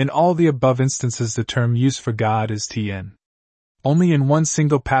 In all the above instances the term used for God is Tien. Only in one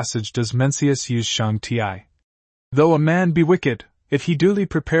single passage does Mencius use Shang Ti. Though a man be wicked, if he duly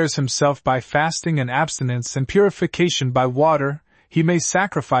prepares himself by fasting and abstinence and purification by water, he may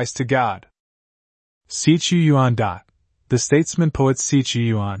sacrifice to God. Si Chi Yuan. The statesman-poet Si Chi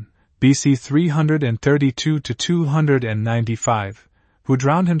Yuan, BC 332 to 295, who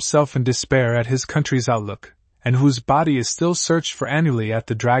drowned himself in despair at his country's outlook, and whose body is still searched for annually at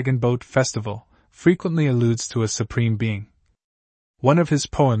the Dragon Boat Festival, frequently alludes to a supreme being. One of his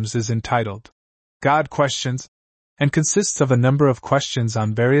poems is entitled God Questions, and consists of a number of questions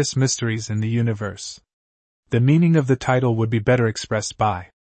on various mysteries in the universe. The meaning of the title would be better expressed by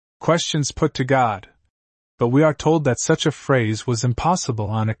questions put to God. But we are told that such a phrase was impossible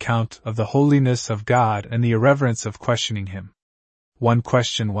on account of the holiness of God and the irreverence of questioning him. One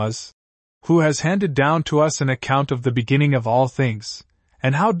question was, who has handed down to us an account of the beginning of all things,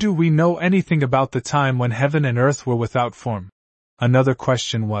 and how do we know anything about the time when heaven and earth were without form? Another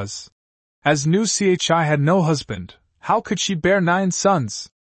question was, as Nu Chi had no husband, how could she bear 9 sons?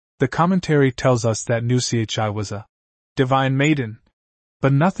 The commentary tells us that Nu Chi was a divine maiden,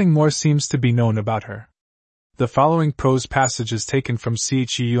 but nothing more seems to be known about her. The following prose passage is taken from Si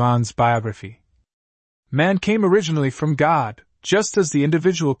Chi Yuan's biography. Man came originally from God, just as the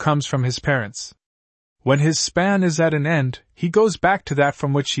individual comes from his parents. When his span is at an end, he goes back to that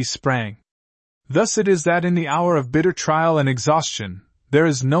from which he sprang. Thus it is that in the hour of bitter trial and exhaustion, there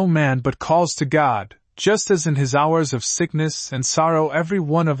is no man but calls to God, just as in his hours of sickness and sorrow every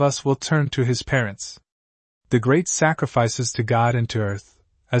one of us will turn to his parents. The great sacrifices to God and to earth,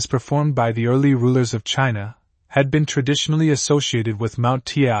 as performed by the early rulers of China, had been traditionally associated with Mount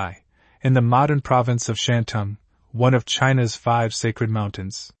Ti, in the modern province of Shantung, one of China's 5 sacred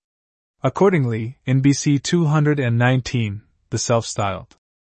mountains. Accordingly, in BC 219, the self-styled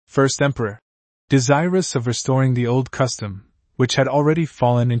first emperor, desirous of restoring the old custom, which had already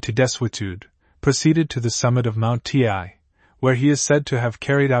fallen into desuetude, proceeded to the summit of Mount Ti, where he is said to have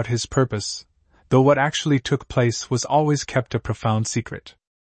carried out his purpose, though what actually took place was always kept a profound secret.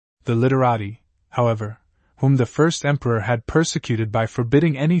 The literati, however, whom the first emperor had persecuted by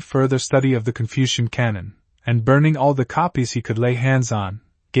forbidding any further study of the Confucian canon, and burning all the copies he could lay hands on,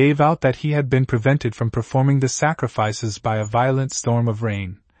 gave out that he had been prevented from performing the sacrifices by a violent storm of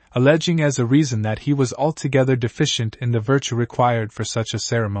rain, alleging as a reason that he was altogether deficient in the virtue required for such a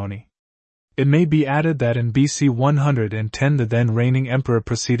ceremony. It may be added that in BC 110 the then reigning emperor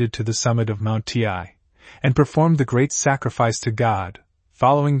proceeded to the summit of Mount Ti, and performed the great sacrifice to God,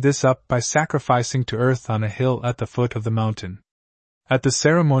 following this up by sacrificing to earth on a hill at the foot of the mountain. At the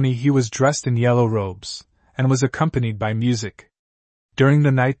ceremony he was dressed in yellow robes, and was accompanied by music. During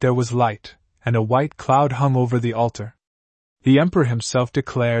the night there was light, and a white cloud hung over the altar. The emperor himself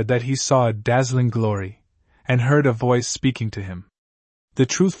declared that he saw a dazzling glory, and heard a voice speaking to him. The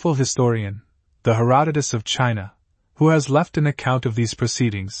truthful historian, the Herodotus of China, who has left an account of these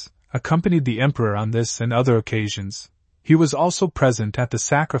proceedings, accompanied the emperor on this and other occasions. He was also present at the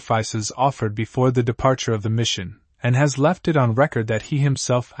sacrifices offered before the departure of the mission, and has left it on record that he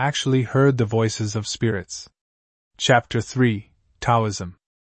himself actually heard the voices of spirits. Chapter 3. Taoism.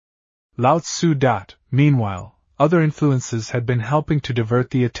 Lao Tzu. Meanwhile, other influences had been helping to divert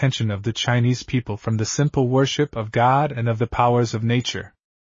the attention of the Chinese people from the simple worship of God and of the powers of nature.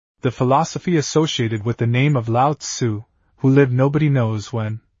 The philosophy associated with the name of Lao Tzu, who lived nobody knows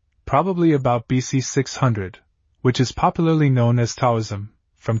when, probably about BC 600, which is popularly known as Taoism,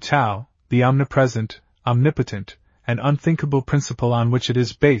 from Tao, the omnipresent, omnipotent, and unthinkable principle on which it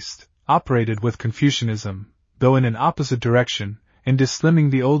is based, operated with Confucianism, though in an opposite direction, in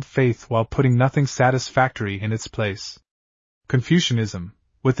dislimning the old faith while putting nothing satisfactory in its place. Confucianism,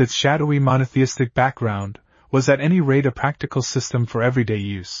 with its shadowy monotheistic background, was at any rate a practical system for everyday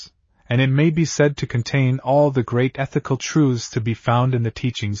use, and it may be said to contain all the great ethical truths to be found in the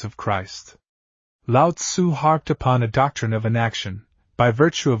teachings of Christ. Lao Tzu harped upon a doctrine of inaction, by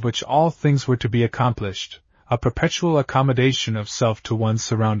virtue of which all things were to be accomplished, a perpetual accommodation of self to one's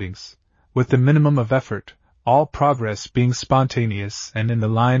surroundings, with the minimum of effort, all progress being spontaneous and in the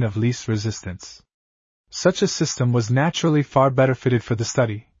line of least resistance. Such a system was naturally far better fitted for the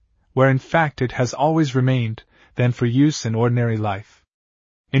study, where in fact it has always remained, than for use in ordinary life.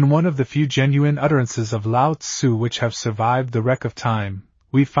 In one of the few genuine utterances of Lao Tzu which have survived the wreck of time,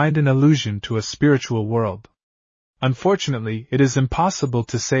 we find an allusion to a spiritual world. Unfortunately, it is impossible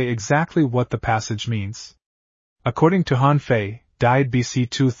to say exactly what the passage means. According to Han Fei, died BC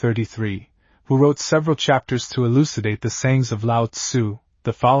 233, who wrote several chapters to elucidate the sayings of Lao Tzu,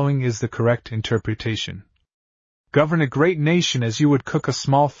 the following is the correct interpretation. Govern a great nation as you would cook a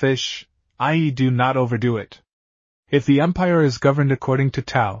small fish, i.e. do not overdo it. If the empire is governed according to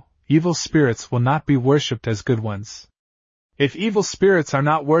Tao, evil spirits will not be worshipped as good ones. If evil spirits are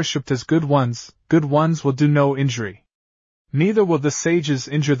not worshipped as good ones will do no injury. Neither will the sages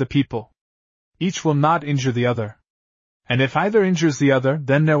injure the people. Each will not injure the other. And if either injures the other,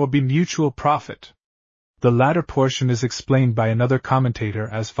 then there will be mutual profit. The latter portion is explained by another commentator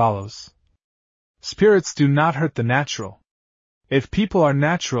as follows. Spirits do not hurt the natural. If people are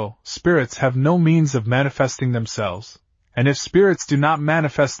natural, spirits have no means of manifesting themselves, and if spirits do not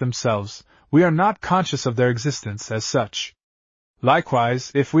manifest themselves, we are not conscious of their existence as such.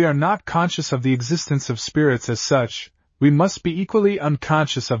 Likewise, if we are not conscious of the existence of spirits as such, we must be equally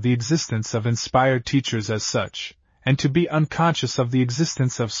unconscious of the existence of inspired teachers as such. And to be unconscious of the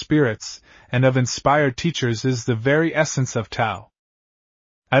existence of spirits and of inspired teachers is the very essence of Tao.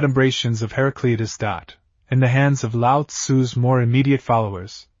 Adumbrations of Heraclitus. In the hands of Lao Tzu's more immediate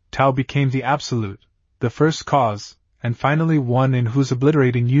followers, Tao became the absolute, the first cause, and finally one in whose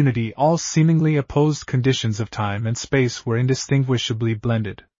obliterating unity all seemingly opposed conditions of time and space were indistinguishably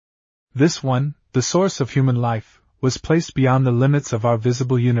blended. This one, the source of human life, was placed beyond the limits of our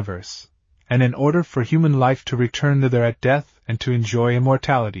visible universe. And in order for human life to return thither at death and to enjoy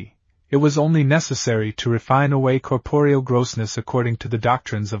immortality, it was only necessary to refine away corporeal grossness according to the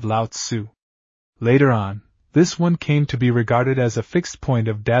doctrines of Lao Tzu. Later on, this one came to be regarded as a fixed point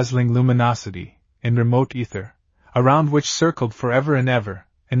of dazzling luminosity, in remote ether, around which circled forever and ever,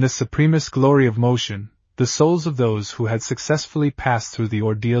 in the supremest glory of motion, the souls of those who had successfully passed through the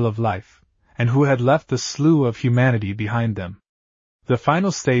ordeal of life, and who had left the slough of humanity behind them. The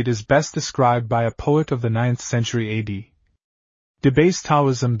final state is best described by a poet of the 9th century AD. Debased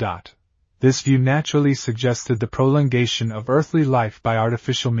Taoism. This view naturally suggested the prolongation of earthly life by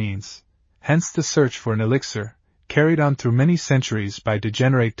artificial means, hence the search for an elixir, carried on through many centuries by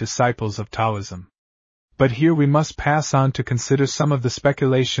degenerate disciples of Taoism. But here we must pass on to consider some of the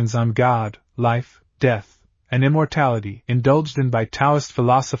speculations on God, life, death, and immortality indulged in by Taoist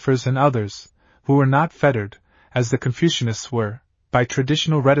philosophers and others, who were not fettered, as the Confucianists were, by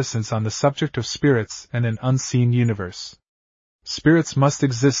traditional reticence on the subject of spirits and an unseen universe. Spirits must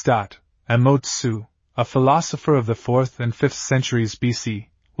exist. And Mo Tzu, a philosopher of the 4th and 5th centuries BC,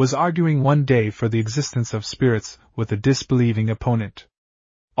 was arguing one day for the existence of spirits with a disbelieving opponent.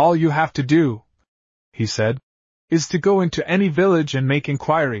 "All you have to do," he said, "is to go into any village and make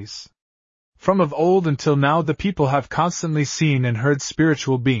inquiries. From of old until now the people have constantly seen and heard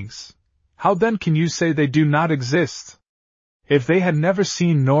spiritual beings. How then can you say they do not exist? If they had never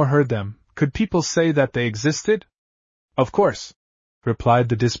seen nor heard them, could people say that they existed?" "Of course," replied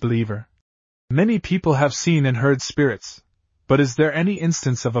the disbeliever. "Many people have seen and heard spirits, but is there any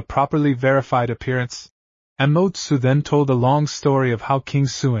instance of a properly verified appearance?" And Mo Tzu then told a long story of how King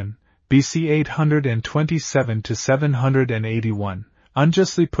Suen, BC 827 to 781,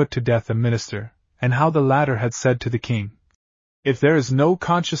 unjustly put to death a minister, and how the latter had said to the king, "If there is no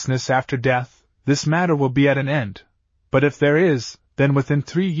consciousness after death, this matter will be at an end, but if there is, then within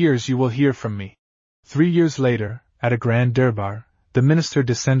 3 years you will hear from me." 3 years later, at a grand durbar, the minister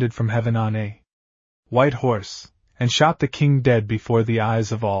descended from heaven on a white horse, and shot the king dead before the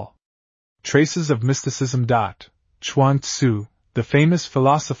eyes of all. Traces of mysticism. Chuang Tzu, the famous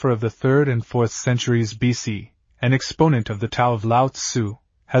philosopher of the 3rd and 4th centuries BC, an exponent of the Tao of Lao Tzu,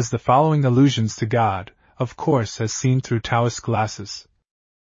 has the following allusions to God, of course as seen through Taoist glasses.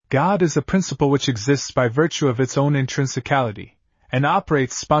 God is a principle which exists by virtue of its own intrinsicality, and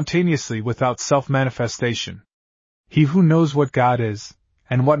operates spontaneously without self-manifestation. He who knows what God is,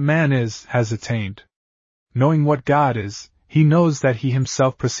 and what man is, has attained. Knowing what God is, he knows that he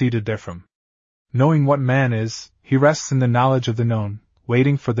himself proceeded therefrom. Knowing what man is, he rests in the knowledge of the known,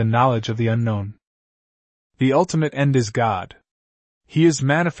 waiting for the knowledge of the unknown. The ultimate end is God. He is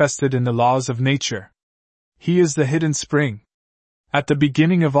manifested in the laws of nature. He is the hidden spring. At the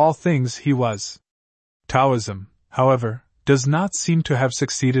beginning of all things he was. Taoism, however, does not seem to have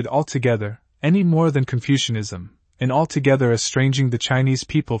succeeded altogether, any more than Confucianism, in altogether estranging the Chinese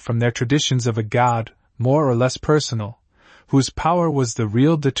people from their traditions of a God, more or less personal, whose power was the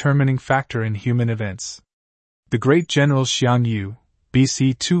real determining factor in human events. The great general Xiang Yu,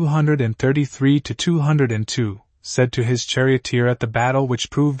 BC 233 to 202, said to his charioteer at the battle which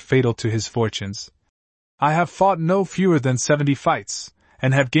proved fatal to his fortunes, "I have fought no fewer than 70 fights,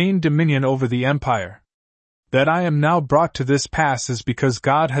 and have gained dominion over the empire. That I am now brought to this pass is because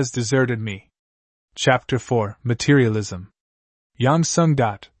God has deserted me." Chapter 4, Materialism. Yang Sung.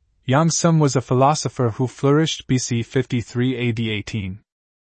 Yang Sung was a philosopher who flourished BC 53 AD 18.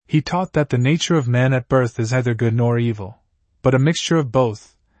 He taught that the nature of man at birth is neither good nor evil, but a mixture of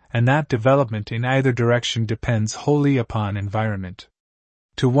both, and that development in either direction depends wholly upon environment.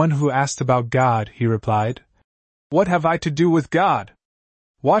 To one who asked about God, he replied, "What have I to do with God?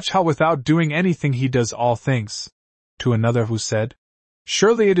 Watch how without doing anything he does all things." To another who said,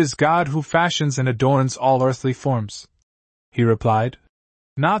 "Surely it is God who fashions and adorns all earthly forms." He replied,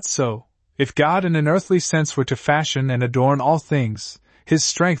 "Not so. If God in an earthly sense were to fashion and adorn all things, his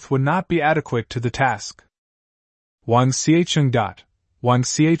strength would not be adequate to the task." Wang Xiecheng. Wang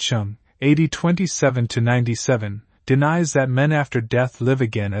Xiecheng, AD 27 to 97, denies that men after death live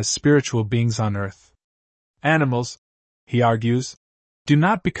again as spiritual beings on earth. Animals, he argues, do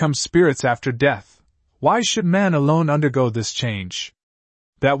not become spirits after death. Why should man alone undergo this change?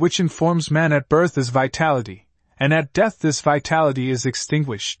 That which informs man at birth is vitality, and at death this vitality is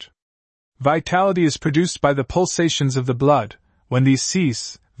extinguished. Vitality is produced by the pulsations of the blood. When these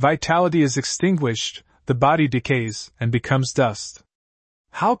cease, vitality is extinguished, the body decays and becomes dust.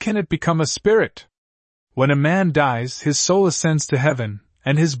 How can it become a spirit? When a man dies, his soul ascends to heaven,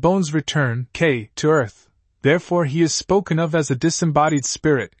 and his bones return, to earth. Therefore he is spoken of as a disembodied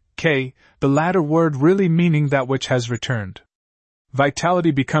spirit, the latter word really meaning that which has returned.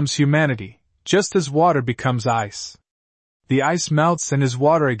 Vitality becomes humanity, just as water becomes ice. The ice melts and is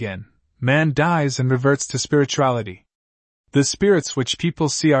water again. Man dies and reverts to spirituality. The spirits which people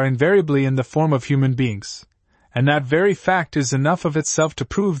see are invariably in the form of human beings, and that very fact is enough of itself to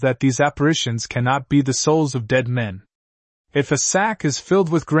prove that these apparitions cannot be the souls of dead men. If a sack is filled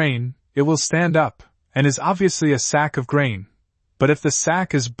with grain, it will stand up, and is obviously a sack of grain. But if the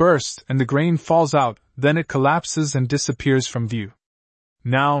sack is burst and the grain falls out, then it collapses and disappears from view.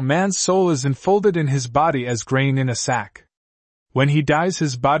 Now, man's soul is enfolded in his body as grain in a sack. When he dies,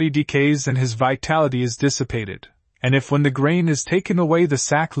 his body decays and his vitality is dissipated. And if when the grain is taken away the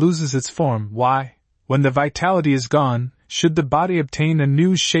sack loses its form, why, when the vitality is gone, should the body obtain a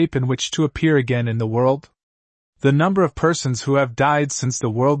new shape in which to appear again in the world? The number of persons who have died since the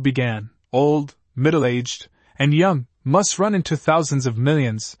world began, old, middle-aged, and young, must run into thousands of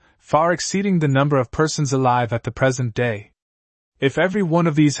millions, far exceeding the number of persons alive at the present day. If every one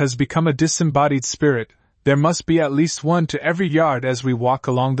of these has become a disembodied spirit, there must be at least one to every yard as we walk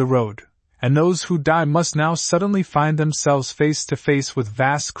along the road, and those who die must now suddenly find themselves face to face with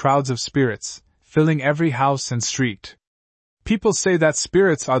vast crowds of spirits, filling every house and street. People say that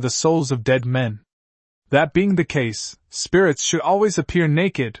spirits are the souls of dead men. That being the case, spirits should always appear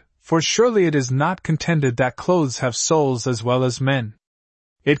naked, for surely it is not contended that clothes have souls as well as men.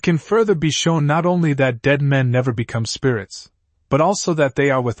 It can further be shown not only that dead men never become spirits, but also that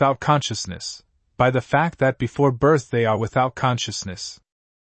they are without consciousness, by the fact that before birth they are without consciousness.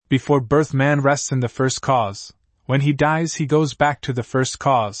 Before birth man rests in the first cause, when he dies he goes back to the first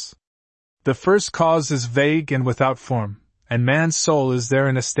cause. The first cause is vague and without form, and man's soul is there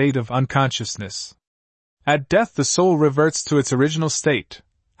in a state of unconsciousness. At death the soul reverts to its original state.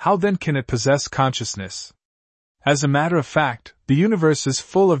 How then can it possess consciousness? As a matter of fact, the universe is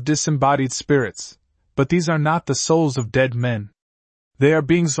full of disembodied spirits, but these are not the souls of dead men. They are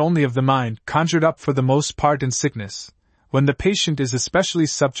beings only of the mind, conjured up for the most part in sickness, when the patient is especially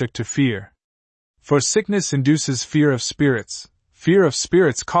subject to fear. For sickness induces fear of spirits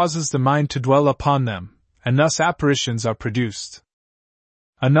causes the mind to dwell upon them, and thus apparitions are produced.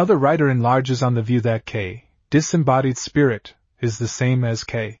 Another writer enlarges on the view that K, disembodied spirit, is the same as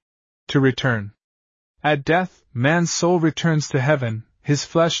K, to return. At death, man's soul returns to heaven, his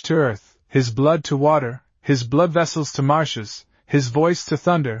flesh to earth, his blood to water, his blood vessels to marshes, his voice to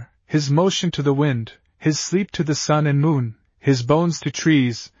thunder, his motion to the wind, his sleep to the sun and moon, his bones to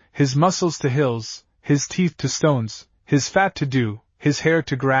trees, his muscles to hills, his teeth to stones, his fat to dew, his hair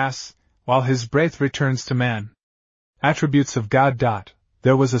to grass, while his breath returns to man. Attributes of God.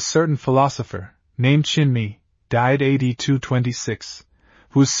 There was a certain philosopher, named Chin, died AD 226,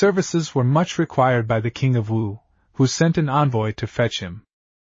 whose services were much required by the king of Wu, who sent an envoy to fetch him.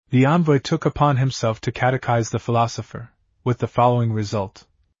 The envoy took upon himself to catechize the philosopher, with the following result.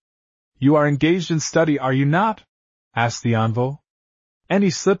 "You are engaged in study, are you not?" asked the envoy. "Any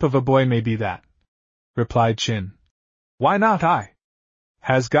slip of a boy may be that," replied Chin. "Why not I?"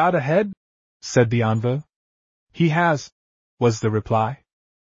 "Has God a head?" said the envoy. "He has," was the reply.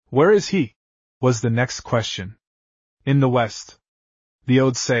 "Where is he?" was the next question. "In the west," the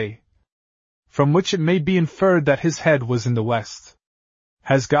ode say, from which it may be inferred that his head was in the west.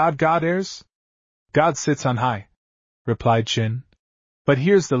 "Has God got heirs?" "God sits on high," replied Chin. "But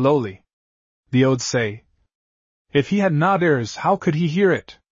here's the lowly," the ode say. "If he had not heirs, how could he hear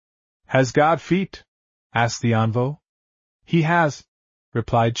it?" "Has God feet?" asked the envoy. "He has,"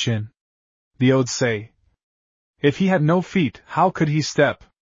 replied Chin. The ode say. "If he had no feet, how could he step?"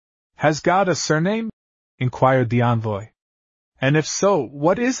 "Has God a surname?" inquired the envoy. "And if so,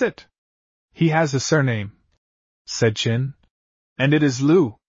 what is it?" "He has a surname," said Chin. "And it is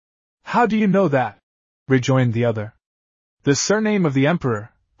Lu." "How do you know that?" rejoined the other. "The surname of the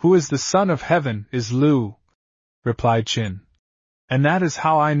emperor, who is the son of heaven, is Lu," replied Chin. "And that is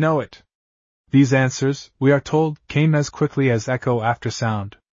how I know it." These answers, we are told, came as quickly as echo after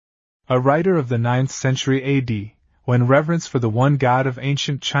sound. A writer of the 9th century AD, when reverence for the one God of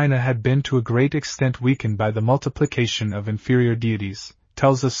ancient China had been to a great extent weakened by the multiplication of inferior deities,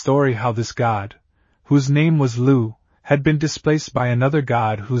 tells a story how this God, whose name was Lu, had been displaced by another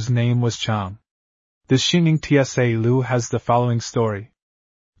God whose name was Chang. The Xingning Tsa Lu has the following story.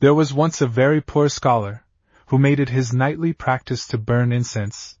 There was once a very poor scholar, who made it his nightly practice to burn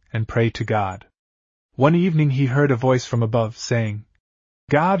incense and pray to God. One evening he heard a voice from above saying,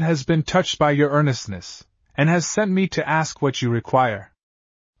 "God has been touched by your earnestness, and has sent me to ask what you require."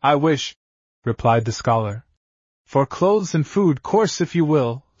 "I wish," replied the scholar, "for clothes and food, coarse if you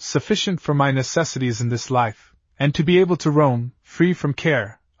will, sufficient for my necessities in this life, and to be able to roam, free from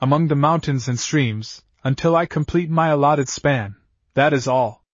care, among the mountains and streams, until I complete my allotted span. That is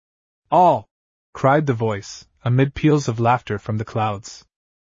all." "All!" cried the voice, amid peals of laughter from the clouds.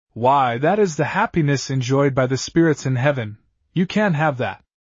 Why, that is the happiness enjoyed by the spirits in heaven. You can't have that.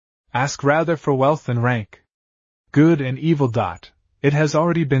 Ask rather for wealth and rank. Good and evil. It has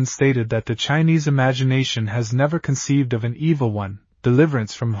already been stated that the Chinese imagination has never conceived of an evil one,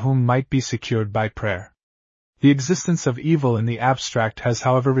 deliverance from whom might be secured by prayer. The existence of evil in the abstract has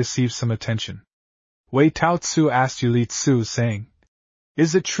however received some attention. Wei Tao Tzu asked Yu Li Tzu, saying,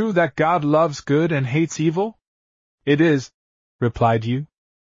 "Is it true that God loves good and hates evil?" "It is," replied Yu.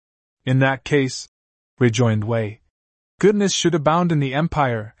 "In that case," rejoined Wei, "goodness should abound in the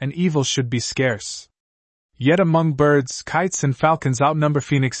empire and evil should be scarce. Yet among birds, kites and falcons outnumber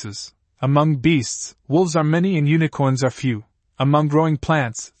phoenixes. Among beasts, wolves are many and unicorns are few. Among growing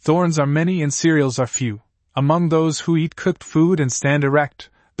plants, thorns are many and cereals are few. Among those who eat cooked food and stand erect,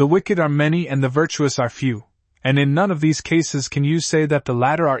 the wicked are many and the virtuous are few. And in none of these cases can you say that the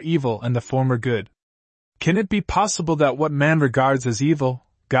latter are evil and the former good. Can it be possible that what man regards as evil,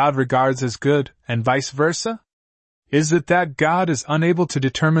 God regards as good, and vice versa? Is it that God is unable to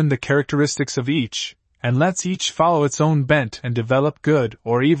determine the characteristics of each, and lets each follow its own bent and develop good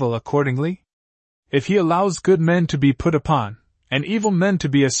or evil accordingly? If he allows good men to be put upon, and evil men to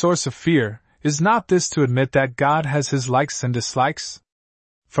be a source of fear, is not this to admit that God has his likes and dislikes?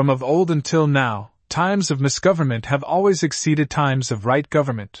 From of old until now, times of misgovernment have always exceeded times of right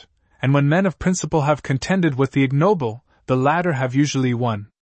government, and when men of principle have contended with the ignoble, the latter have usually won.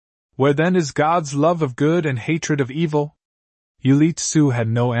 Where then is God's love of good and hatred of evil? Yu Li Tzu had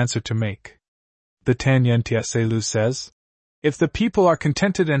no answer to make. The Tanyan Tse Lu says, "If the people are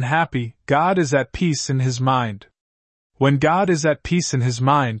contented and happy, God is at peace in his mind. When God is at peace in his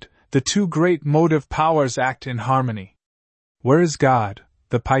mind, the two great motive powers act in harmony." Where is God?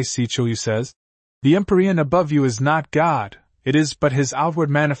 The Pai Si Choyu says, "The empyrean above you is not God, it is but his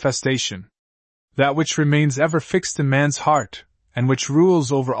outward manifestation. That which remains ever fixed in man's heart, and which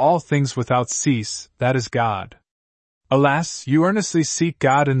rules over all things without cease, that is God. Alas, you earnestly seek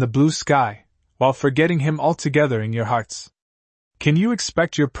God in the blue sky, while forgetting him altogether in your hearts. Can you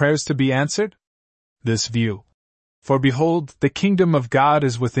expect your prayers to be answered? This view. For behold, the kingdom of God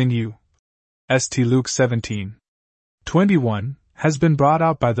is within you. St. Luke 17:21 has been brought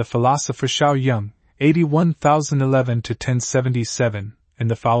out by the philosopher Shao Yung, 81,011 to 1077, in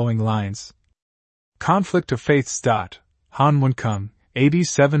the following lines. Conflict of Faiths. Han Wen Kung,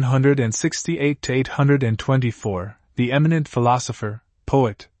 8768 to 824, the eminent philosopher,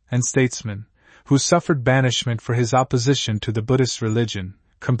 poet, and statesman, who suffered banishment for his opposition to the Buddhist religion,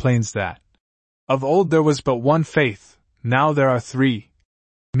 complains that of old there was but one faith, now there are three,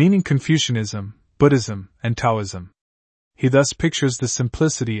 meaning Confucianism, Buddhism, and Taoism. He thus pictures the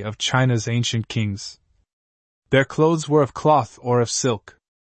simplicity of China's ancient kings. Their clothes were of cloth or of silk.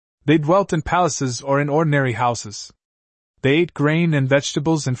 They dwelt in palaces or in ordinary houses. They ate grain and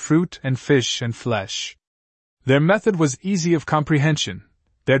vegetables and fruit and fish and flesh. Their method was easy of comprehension.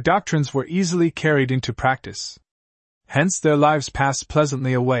 Their doctrines were easily carried into practice. Hence their lives passed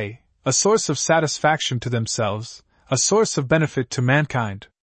pleasantly away, a source of satisfaction to themselves, a source of benefit to mankind.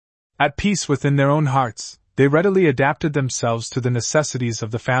 At peace within their own hearts, they readily adapted themselves to the necessities of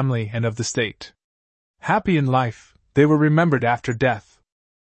the family and of the state. Happy in life, they were remembered after death.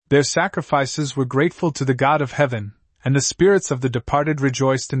 Their sacrifices were grateful to the God of heaven, and the spirits of the departed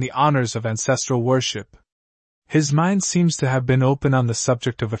rejoiced in the honors of ancestral worship. His mind seems to have been open on the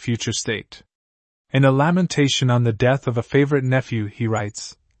subject of a future state. In a lamentation on the death of a favorite nephew, he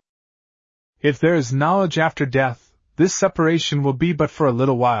writes, "If there is knowledge after death, this separation will be but for a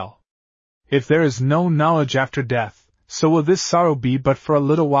little while. If there is no knowledge after death, so will this sorrow be but for a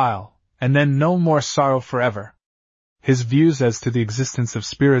little while, and then no more sorrow forever." His views as to the existence of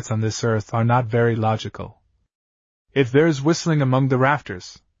spirits on this earth are not very logical. If there is whistling among the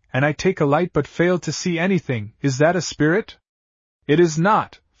rafters, and I take a light but fail to see anything, is that a spirit? It is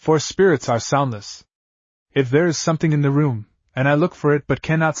not, for spirits are soundless. If there is something in the room, and I look for it but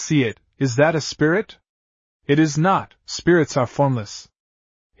cannot see it, is that a spirit? It is not, spirits are formless.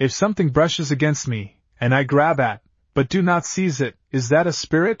 If something brushes against me, and I grab at, but do not seize it, is that a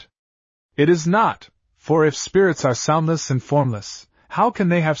spirit? It is not, for if spirits are soundless and formless, how can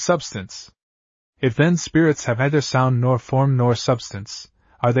they have substance? If then spirits have neither sound nor form nor substance,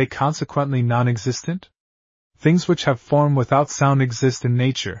 are they consequently non-existent? Things which have form without sound exist in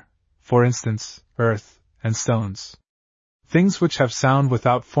nature, for instance, earth and stones. Things which have sound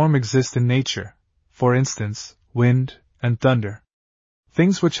without form exist in nature, for instance, wind and thunder.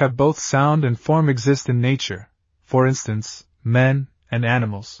 Things which have both sound and form exist in nature, for instance, men and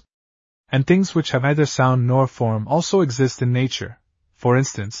animals. And things which have neither sound nor form also exist in nature, for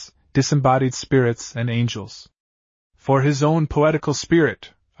instance, disembodied spirits and angels. For his own poetical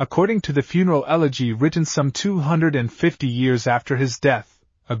spirit, according to the funeral elegy written some 250 years after his death,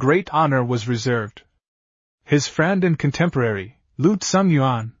 a great honor was reserved. His friend and contemporary, Lu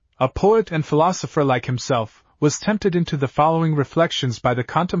Tsung-yuan, a poet and philosopher like himself, was tempted into the following reflections by the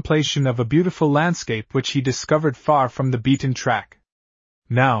contemplation of a beautiful landscape which he discovered far from the beaten track.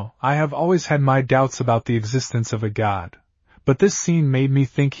 Now, I have always had my doubts about the existence of a God, but this scene made me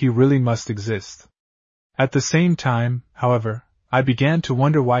think he really must exist. At the same time, however, I began to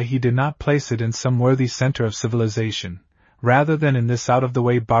wonder why he did not place it in some worthy center of civilization, rather than in this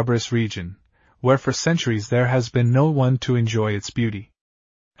out-of-the-way barbarous region, where for centuries there has been no one to enjoy its beauty.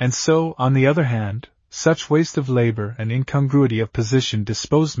 And so, on the other hand, such waste of labor and incongruity of position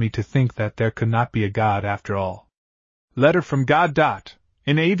disposed me to think that there could not be a God after all. Letter from God.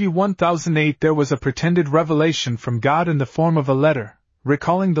 In AD 1008 there was a pretended revelation from God in the form of a letter,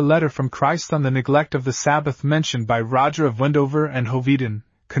 recalling the letter from Christ on the neglect of the Sabbath mentioned by Roger of Wendover and Hoveden,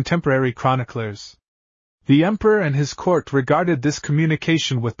 contemporary chroniclers. The emperor and his court regarded this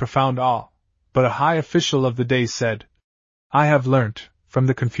communication with profound awe, but a high official of the day said, "I have learnt, from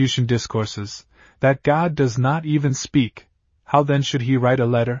the Confucian discourses, that God does not even speak. How then should he write a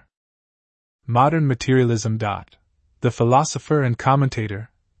letter?" Modern materialism. The philosopher and commentator,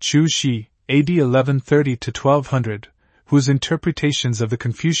 Chu Shi, AD 1130 to 1200, whose interpretations of the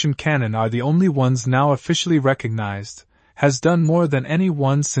Confucian canon are the only ones now officially recognized, has done more than any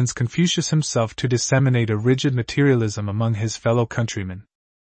one since Confucius himself to disseminate a rigid materialism among his fellow countrymen.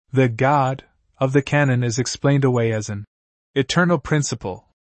 The God of the canon is explained away as an eternal principle.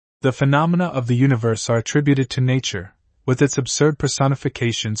 The phenomena of the universe are attributed to nature, with its absurd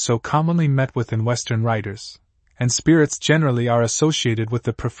personification so commonly met with in Western writers, and spirits generally are associated with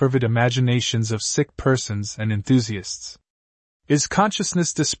the perfervid imaginations of sick persons and enthusiasts. Is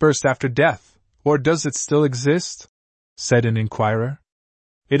consciousness dispersed after death, or does it still exist? Said an inquirer.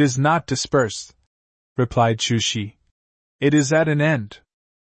 It is not dispersed, replied Chu Shi. It is at an end.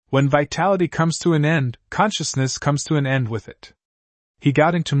 When vitality comes to an end, consciousness comes to an end with it. He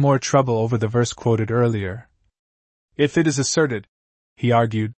got into more trouble over the verse quoted earlier. If it is asserted, he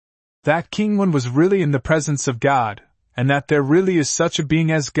argued, that King Wen was really in the presence of God, and that there really is such a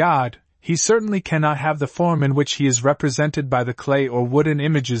being as God, he certainly cannot have the form in which he is represented by the clay or wooden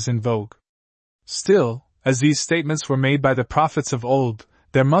images in vogue. Still, as these statements were made by the prophets of old,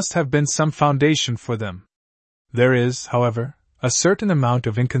 there must have been some foundation for them. There is, however, a certain amount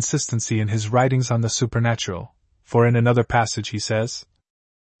of inconsistency in his writings on the supernatural, for in another passage he says,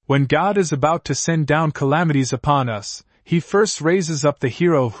 "When God is about to send down calamities upon us, he first raises up the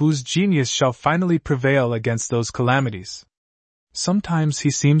hero whose genius shall finally prevail against those calamities." Sometimes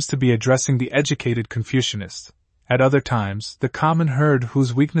he seems to be addressing the educated Confucianist, at other times the common herd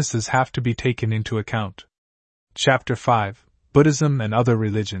whose weaknesses have to be taken into account. Chapter 5, Buddhism and Other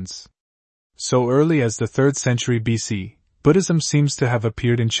Religions. So early as the 3rd century BC, Buddhism seems to have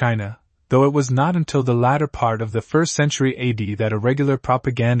appeared in China, though it was not until the latter part of the 1st century AD that a regular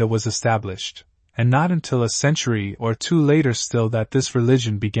propaganda was established, and not until a century or two later still that this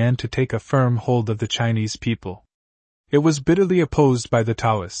religion began to take a firm hold of the Chinese people. It was bitterly opposed by the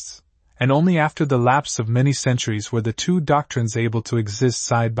Taoists, and only after the lapse of many centuries were the two doctrines able to exist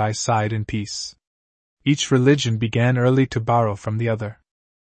side by side in peace. Each religion began early to borrow from the other.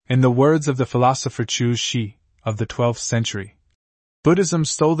 In the words of the philosopher Chu Shi, of the 12th century, Buddhism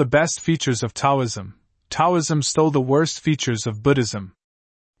stole the best features of Taoism, Taoism stole the worst features of Buddhism.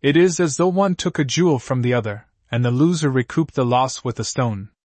 It is as though one took a jewel from the other, and the loser recouped the loss with a stone.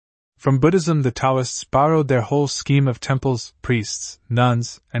 From Buddhism the Taoists borrowed their whole scheme of temples, priests,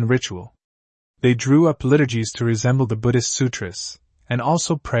 nuns, and ritual. They drew up liturgies to resemble the Buddhist sutras, and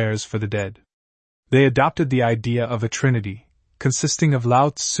also prayers for the dead. They adopted the idea of a trinity, consisting of Lao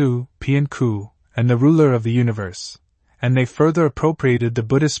Tzu, Pian Ku, and the ruler of the universe, and they further appropriated the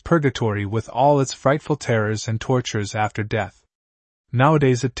Buddhist purgatory with all its frightful terrors and tortures after death.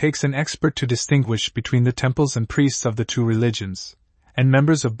 Nowadays it takes an expert to distinguish between the temples and priests of the two religions, and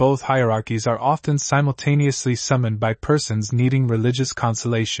members of both hierarchies are often simultaneously summoned by persons needing religious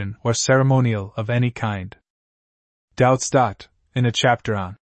consolation or ceremonial of any kind. Doubts. In a chapter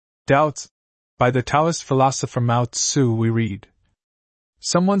on Doubts, by the Taoist philosopher Mao Tzu we read,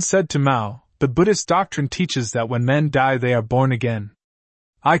 "Someone said to Mao, the Buddhist doctrine teaches that when men die they are born again.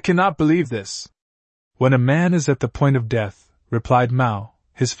 I cannot believe this. When a man is at the point of death, replied Mao,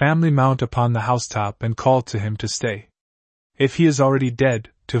 his family mount upon the housetop and call to him to stay. If he is already dead,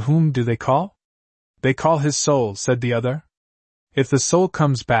 to whom do they call? They call his soul, said the other. If the soul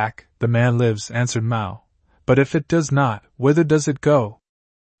comes back, the man lives, answered Mao. But if it does not, whither does it go?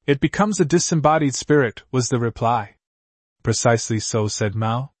 It becomes a disembodied spirit, was the reply. Precisely so, said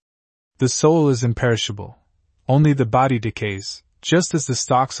Mao. The soul is imperishable. Only the body decays, just as the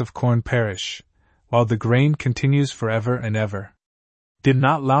stalks of corn perish, while the grain continues forever and ever. Did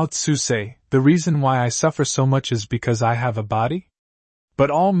not Lao Tzu say, the reason why I suffer so much is because I have a body? But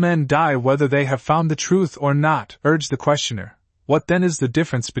all men die whether they have found the truth or not, urged the questioner. What then is the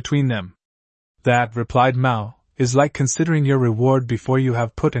difference between them? That, replied Mao, is like considering your reward before you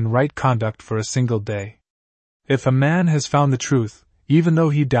have put in right conduct for a single day. If a man has found the truth, even though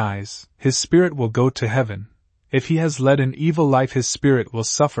he dies, his spirit will go to heaven. If he has led an evil life, his spirit will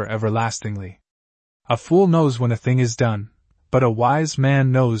suffer everlastingly. A fool knows when a thing is done, but a wise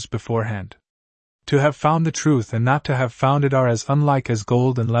man knows beforehand. To have found the truth and not to have found it are as unlike as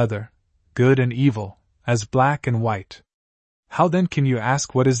gold and leather, good and evil, as black and white. How then can you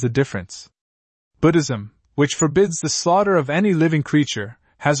ask what is the difference? Buddhism, which forbids the slaughter of any living creature,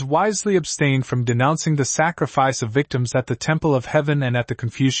 has wisely abstained from denouncing the sacrifice of victims at the Temple of Heaven and at the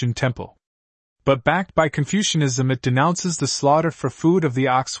Confucian Temple. But backed by Confucianism, it denounces the slaughter for food of the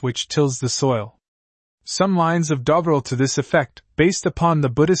ox which tills the soil. Some lines of doggerel to this effect, based upon the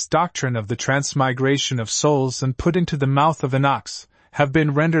Buddhist doctrine of the transmigration of souls and put into the mouth of an ox, have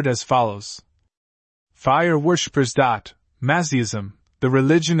been rendered as follows. Fire worshippers. Masism, the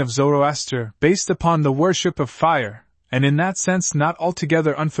religion of Zoroaster, based upon the worship of fire, and in that sense not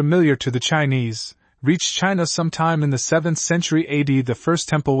altogether unfamiliar to the Chinese, reached China sometime in the 7th century AD. The first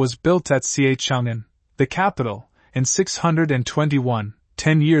temple was built at Chang'an, the capital, in 621,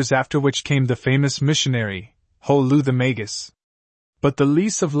 10 years after which came the famous missionary, Ho Lu the Magus. But the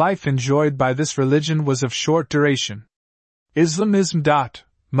lease of life enjoyed by this religion was of short duration. Islamism.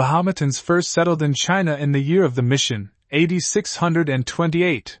 Mahometans first settled in China in the year of the mission, AD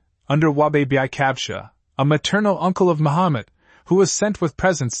 628, under Wababi Kabsha, a maternal uncle of Muhammad, who was sent with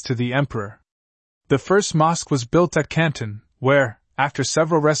presents to the emperor. The first mosque was built at Canton, where, after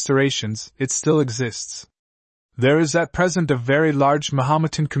several restorations, it still exists. There is at present a very large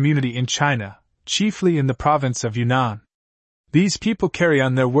Mahometan community in China, chiefly in the province of Yunnan. These people carry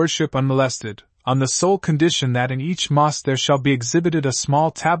on their worship unmolested, on the sole condition that in each mosque there shall be exhibited a small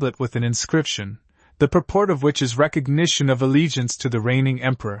tablet with an inscription, the purport of which is recognition of allegiance to the reigning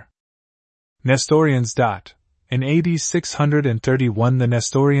emperor. Nestorians. In AD 631 the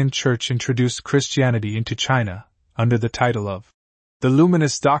Nestorian Church introduced Christianity into China, under the title of the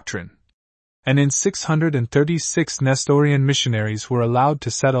Luminous Doctrine, and in 636 Nestorian missionaries were allowed to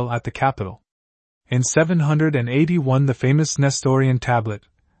settle at the capital. In 781 the famous Nestorian tablet,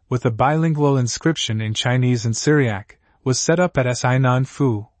 with a bilingual inscription in Chinese and Syriac, was set up at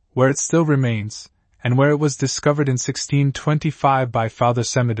Sinanfu, where it still remains, and where it was discovered in 1625 by Father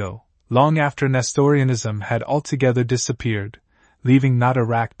Semido, long after Nestorianism had altogether disappeared, leaving not a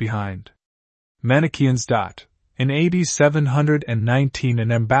rack behind. Manichaeans. In AD 719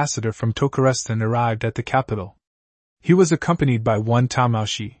 an ambassador from Tokarestan arrived at the capital. He was accompanied by one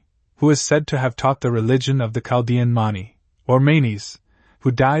Tamaushi, who is said to have taught the religion of the Chaldean Mani, or Manes,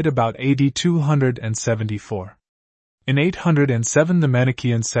 who died about AD 274. In 807 the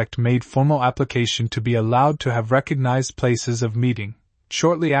Manichaean sect made formal application to be allowed to have recognized places of meeting,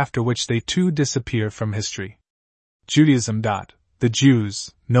 shortly after which they too disappear from history. Judaism. The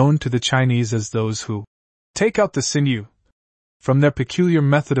Jews, known to the Chinese as those who take out the sinew from their peculiar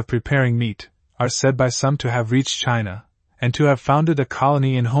method of preparing meat, are said by some to have reached China, and to have founded a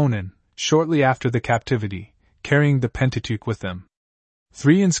colony in Honan, shortly after the captivity, carrying the Pentateuch with them.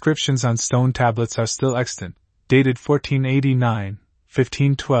 3 inscriptions on stone tablets are still extant, dated 1489,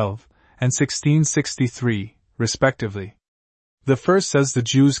 1512, and 1663, respectively. The first says the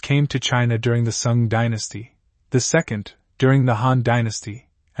Jews came to China during the Sung dynasty, the second, during the Han dynasty,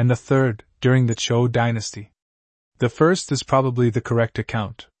 and the third, during the Zhou dynasty. The first is probably the correct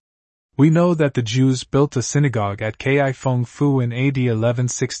account. We know that the Jews built a synagogue at Kaifeng Fu in AD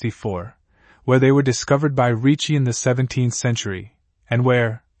 1164, where they were discovered by Ricci in the 17th century, and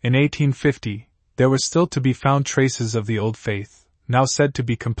where, in 1850, there were still to be found traces of the old faith, now said to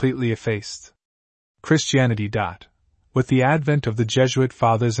be completely effaced. Christianity. With the advent of the Jesuit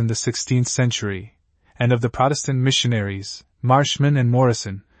fathers in the 16th century, and of the Protestant missionaries, Marshman and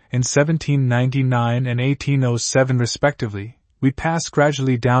Morrison, in 1799 and 1807 respectively, we pass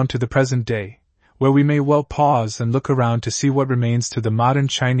gradually down to the present day, where we may well pause and look around to see what remains to the modern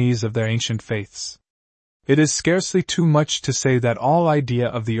Chinese of their ancient faiths. It is scarcely too much to say that all idea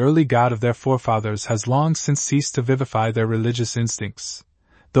of the early God of their forefathers has long since ceased to vivify their religious instincts,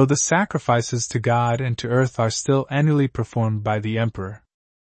 though the sacrifices to God and to earth are still annually performed by the emperor.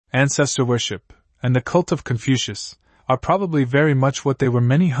 Ancestor worship, and the cult of Confucius, are probably very much what they were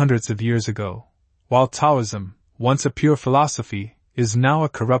many hundreds of years ago, while Taoism, once a pure philosophy, is now a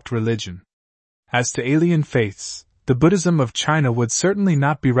corrupt religion. As to alien faiths, the Buddhism of China would certainly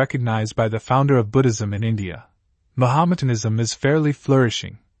not be recognized by the founder of Buddhism in India. Mohammedanism is fairly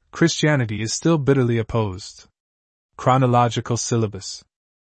flourishing. Christianity is still bitterly opposed. Chronological syllabus.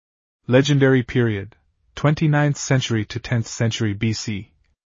 Legendary period, 29th century to 10th century BC.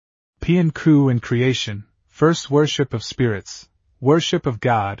 Pian Ku in creation, first worship of spirits, worship of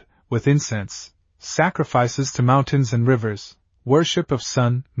God, with incense, sacrifices to mountains and rivers, worship of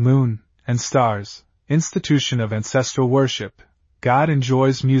sun, moon, and stars, institution of ancestral worship. God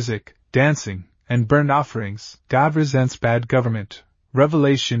enjoys music, dancing, and burnt offerings. God resents bad government,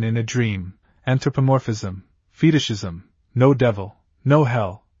 revelation in a dream, anthropomorphism, fetishism, no devil, no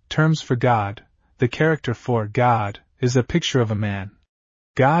hell, terms for God. The character for God is a picture of a man.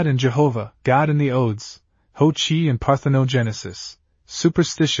 God and Jehovah, God in the Odes, Ho Chi and Parthenogenesis,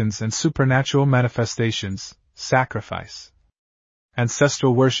 superstitions and supernatural manifestations, sacrifice.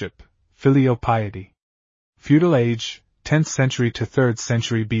 Ancestral worship, filial piety. Feudal age, 10th century to 3rd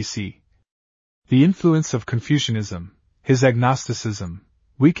century BC. The influence of Confucianism, his agnosticism,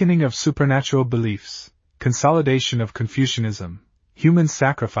 weakening of supernatural beliefs, consolidation of Confucianism, human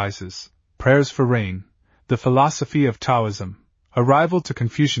sacrifices, prayers for rain, the philosophy of Taoism, a rival to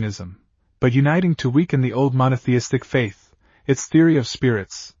Confucianism, but uniting to weaken the old monotheistic faith, its theory of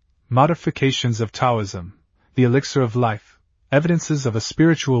spirits, modifications of Taoism, the elixir of life, evidences of a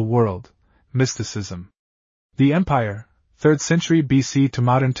spiritual world, mysticism. The Empire, 3rd century BC to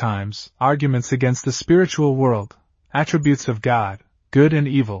modern times, arguments against the spiritual world, attributes of God, good and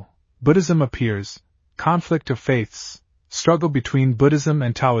evil, Buddhism appears, conflict of faiths, struggle between Buddhism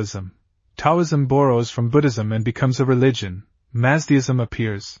and Taoism. Taoism borrows from Buddhism and becomes a religion. Mazdaism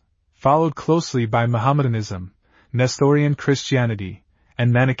appears, followed closely by Mohammedanism, Nestorian Christianity,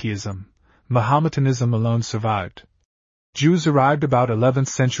 and Manichaeism. Mohammedanism alone survived. Jews arrived about 11th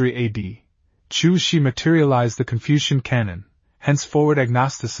century AD. Chu Shi materialized the Confucian canon, henceforward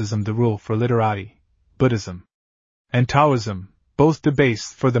agnosticism the rule for literati. Buddhism and Taoism, both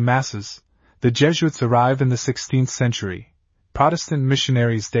debased for the masses. The Jesuits arrive in the 16th century. Protestant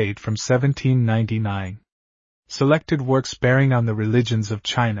missionaries date from 1799. Selected works bearing on the religions of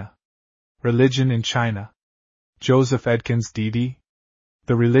China. Religion in China. Joseph Edkins D.D.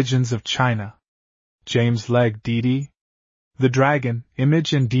 The Religions of China. James Legge D.D. The Dragon,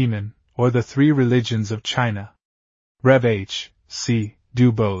 Image and Demon, or the Three Religions of China. Rev. H. C.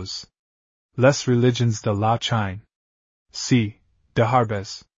 Du Bois. Les Religions de la Chine. C. de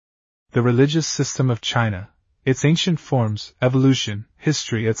Harbez. The Religious System of China, its ancient forms, evolution,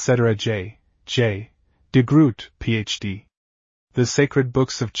 history, etc. J. de Groot, Ph.D. The Sacred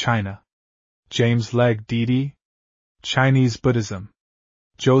Books of China. James Legge D.D. Chinese Buddhism.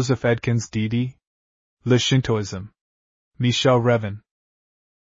 Joseph Edkins D.D. Le Shintoism. Michel Revin.